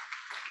speakers.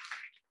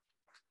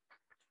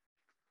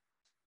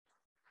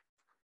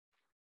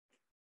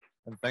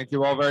 And thank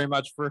you all very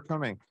much for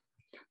coming.